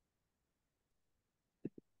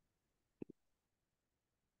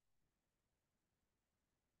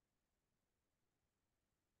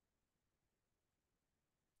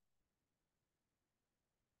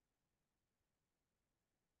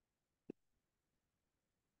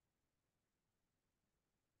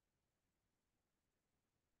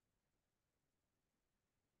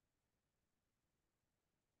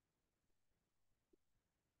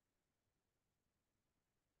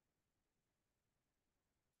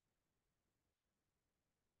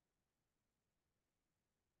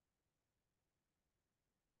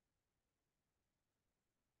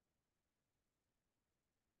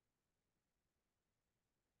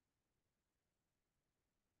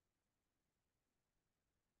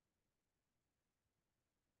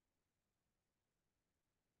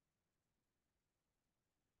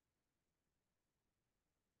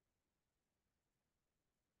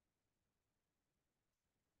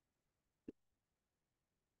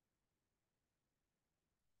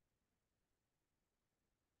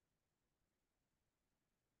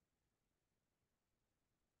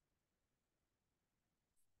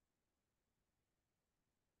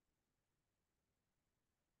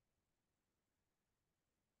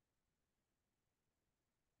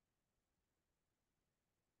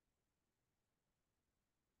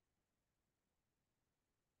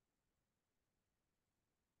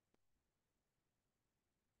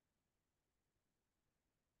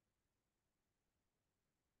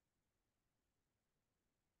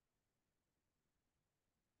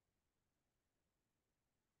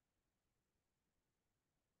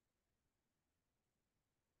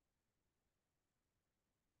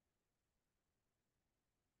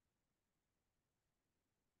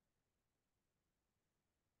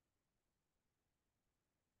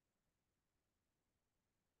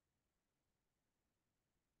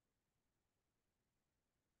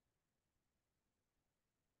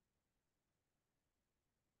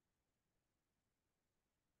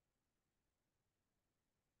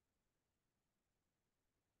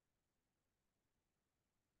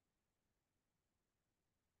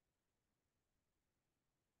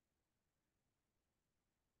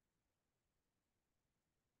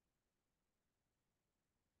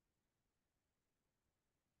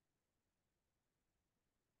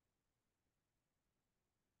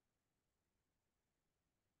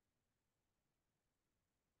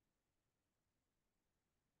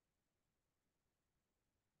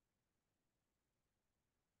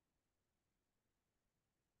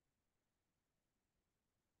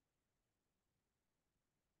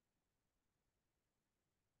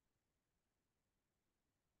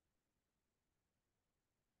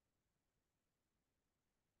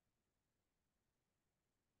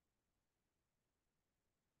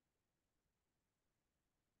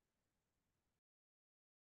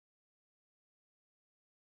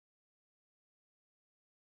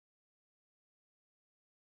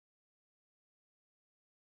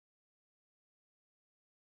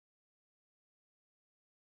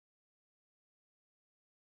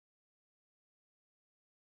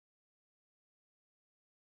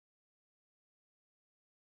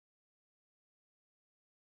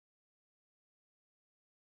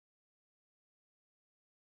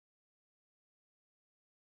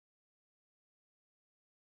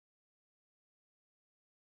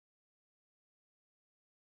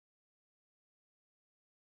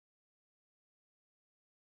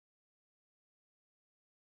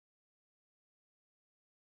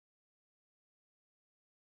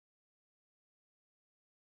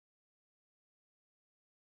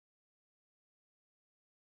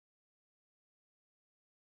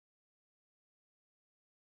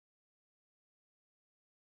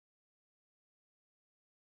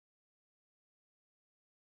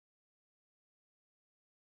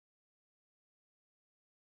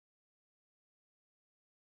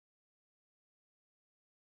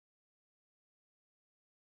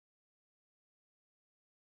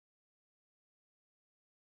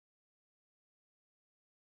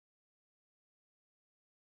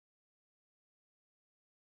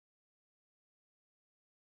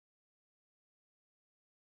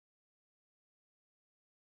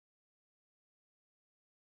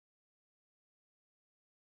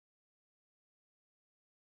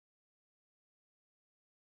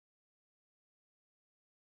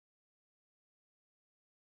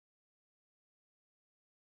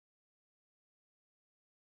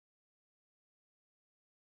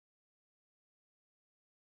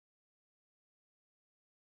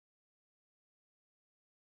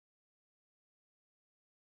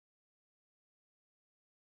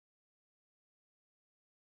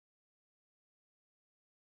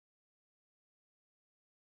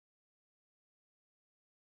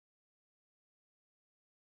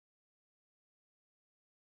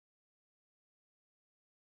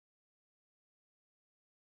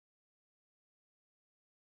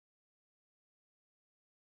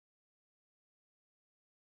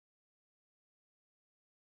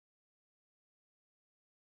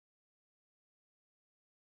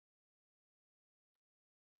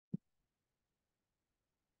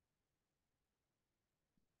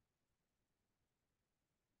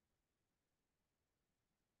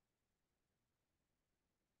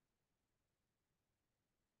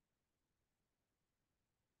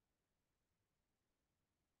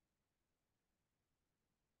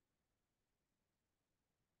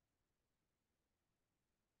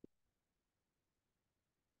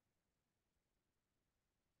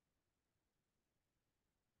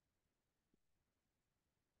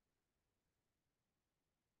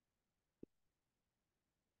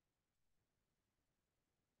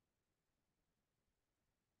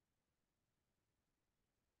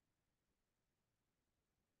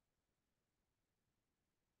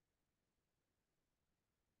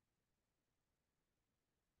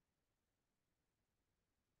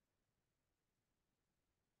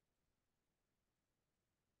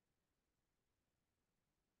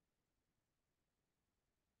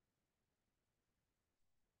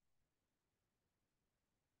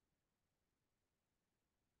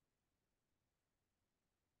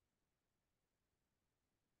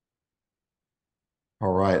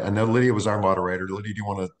 All right. I know Lydia was our moderator. Lydia, do you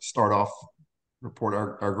want to start off, report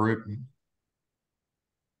our group?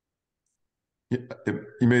 You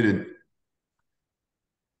muted.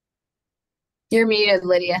 You're muted,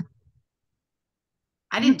 Lydia.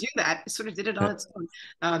 I didn't do that. It sort of did it on its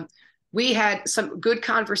own. We had some good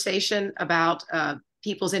conversation about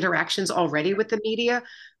people's interactions already with the media.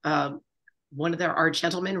 One of our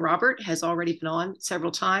gentlemen, Robert, has already been on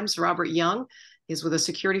several times. Robert Young is with a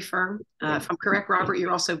security firm. If I'm correct, Robert,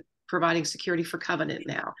 you're also providing security for Covenant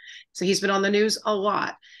now. So he's been on the news a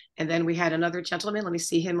lot. And then we had another gentleman. Let me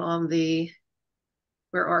see him on the,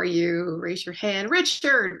 where are you? Raise your hand.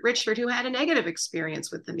 Richard, who had a negative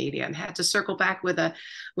experience with the media and had to circle back with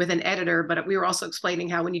an editor. But we were also explaining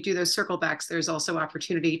how when you do those circle backs, there's also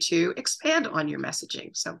opportunity to expand on your messaging.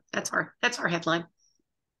 So that's our headline.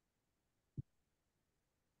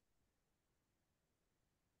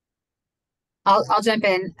 I'll jump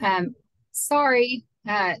in. Sorry,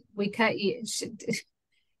 we cut you.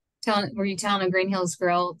 Were you telling a Green Hills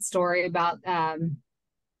Grill story about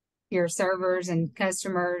your servers and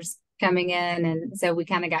customers coming in, and so we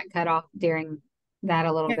kind of got cut off during that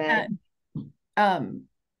a little bit.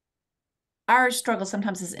 Our struggle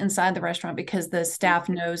sometimes is inside the restaurant because the staff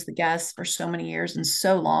knows the guests for so many years and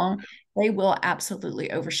so long. They will absolutely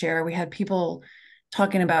overshare. We had people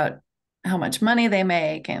talking about how much money they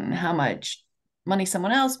make and how much money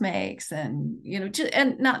someone else makes, and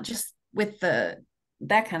and not just with that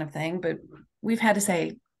kind of thing, but we've had to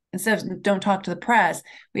say, instead of don't talk to the press,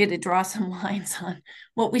 we had to draw some lines on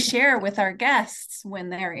what we share with our guests when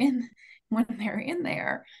they're in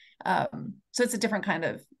there. So it's a different kind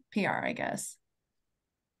of PR, I guess.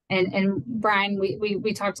 And Brian,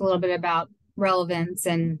 we talked a little bit about relevance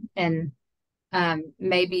and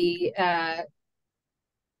maybe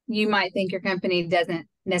you might think your company doesn't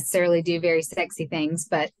necessarily do very sexy things,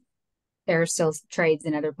 but there are still trades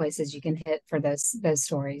in other places you can hit for those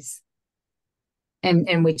stories.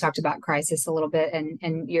 And we talked about crisis a little bit,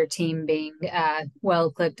 and your team being well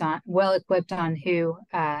equipped on who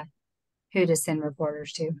to send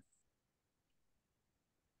reporters to.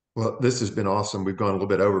 Well, this has been awesome. We've gone a little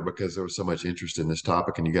bit over because there was so much interest in this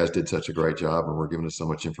topic, and you guys did such a great job, and we're giving us so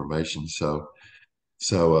much information. So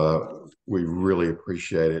we really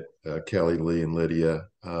appreciate it, Kelly, Lee, and Lydia.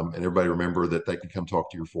 And everybody remember that they can come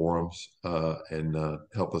talk to your forums and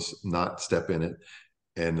help us not step in it.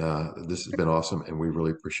 And this has been awesome, and we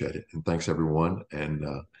really appreciate it. And thanks, everyone. And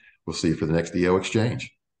we'll see you for the next EO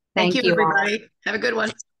Exchange. Thank you, everybody. Have a good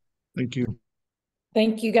one. Thank you.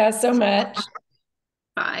 Thank you guys so much.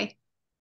 Bye.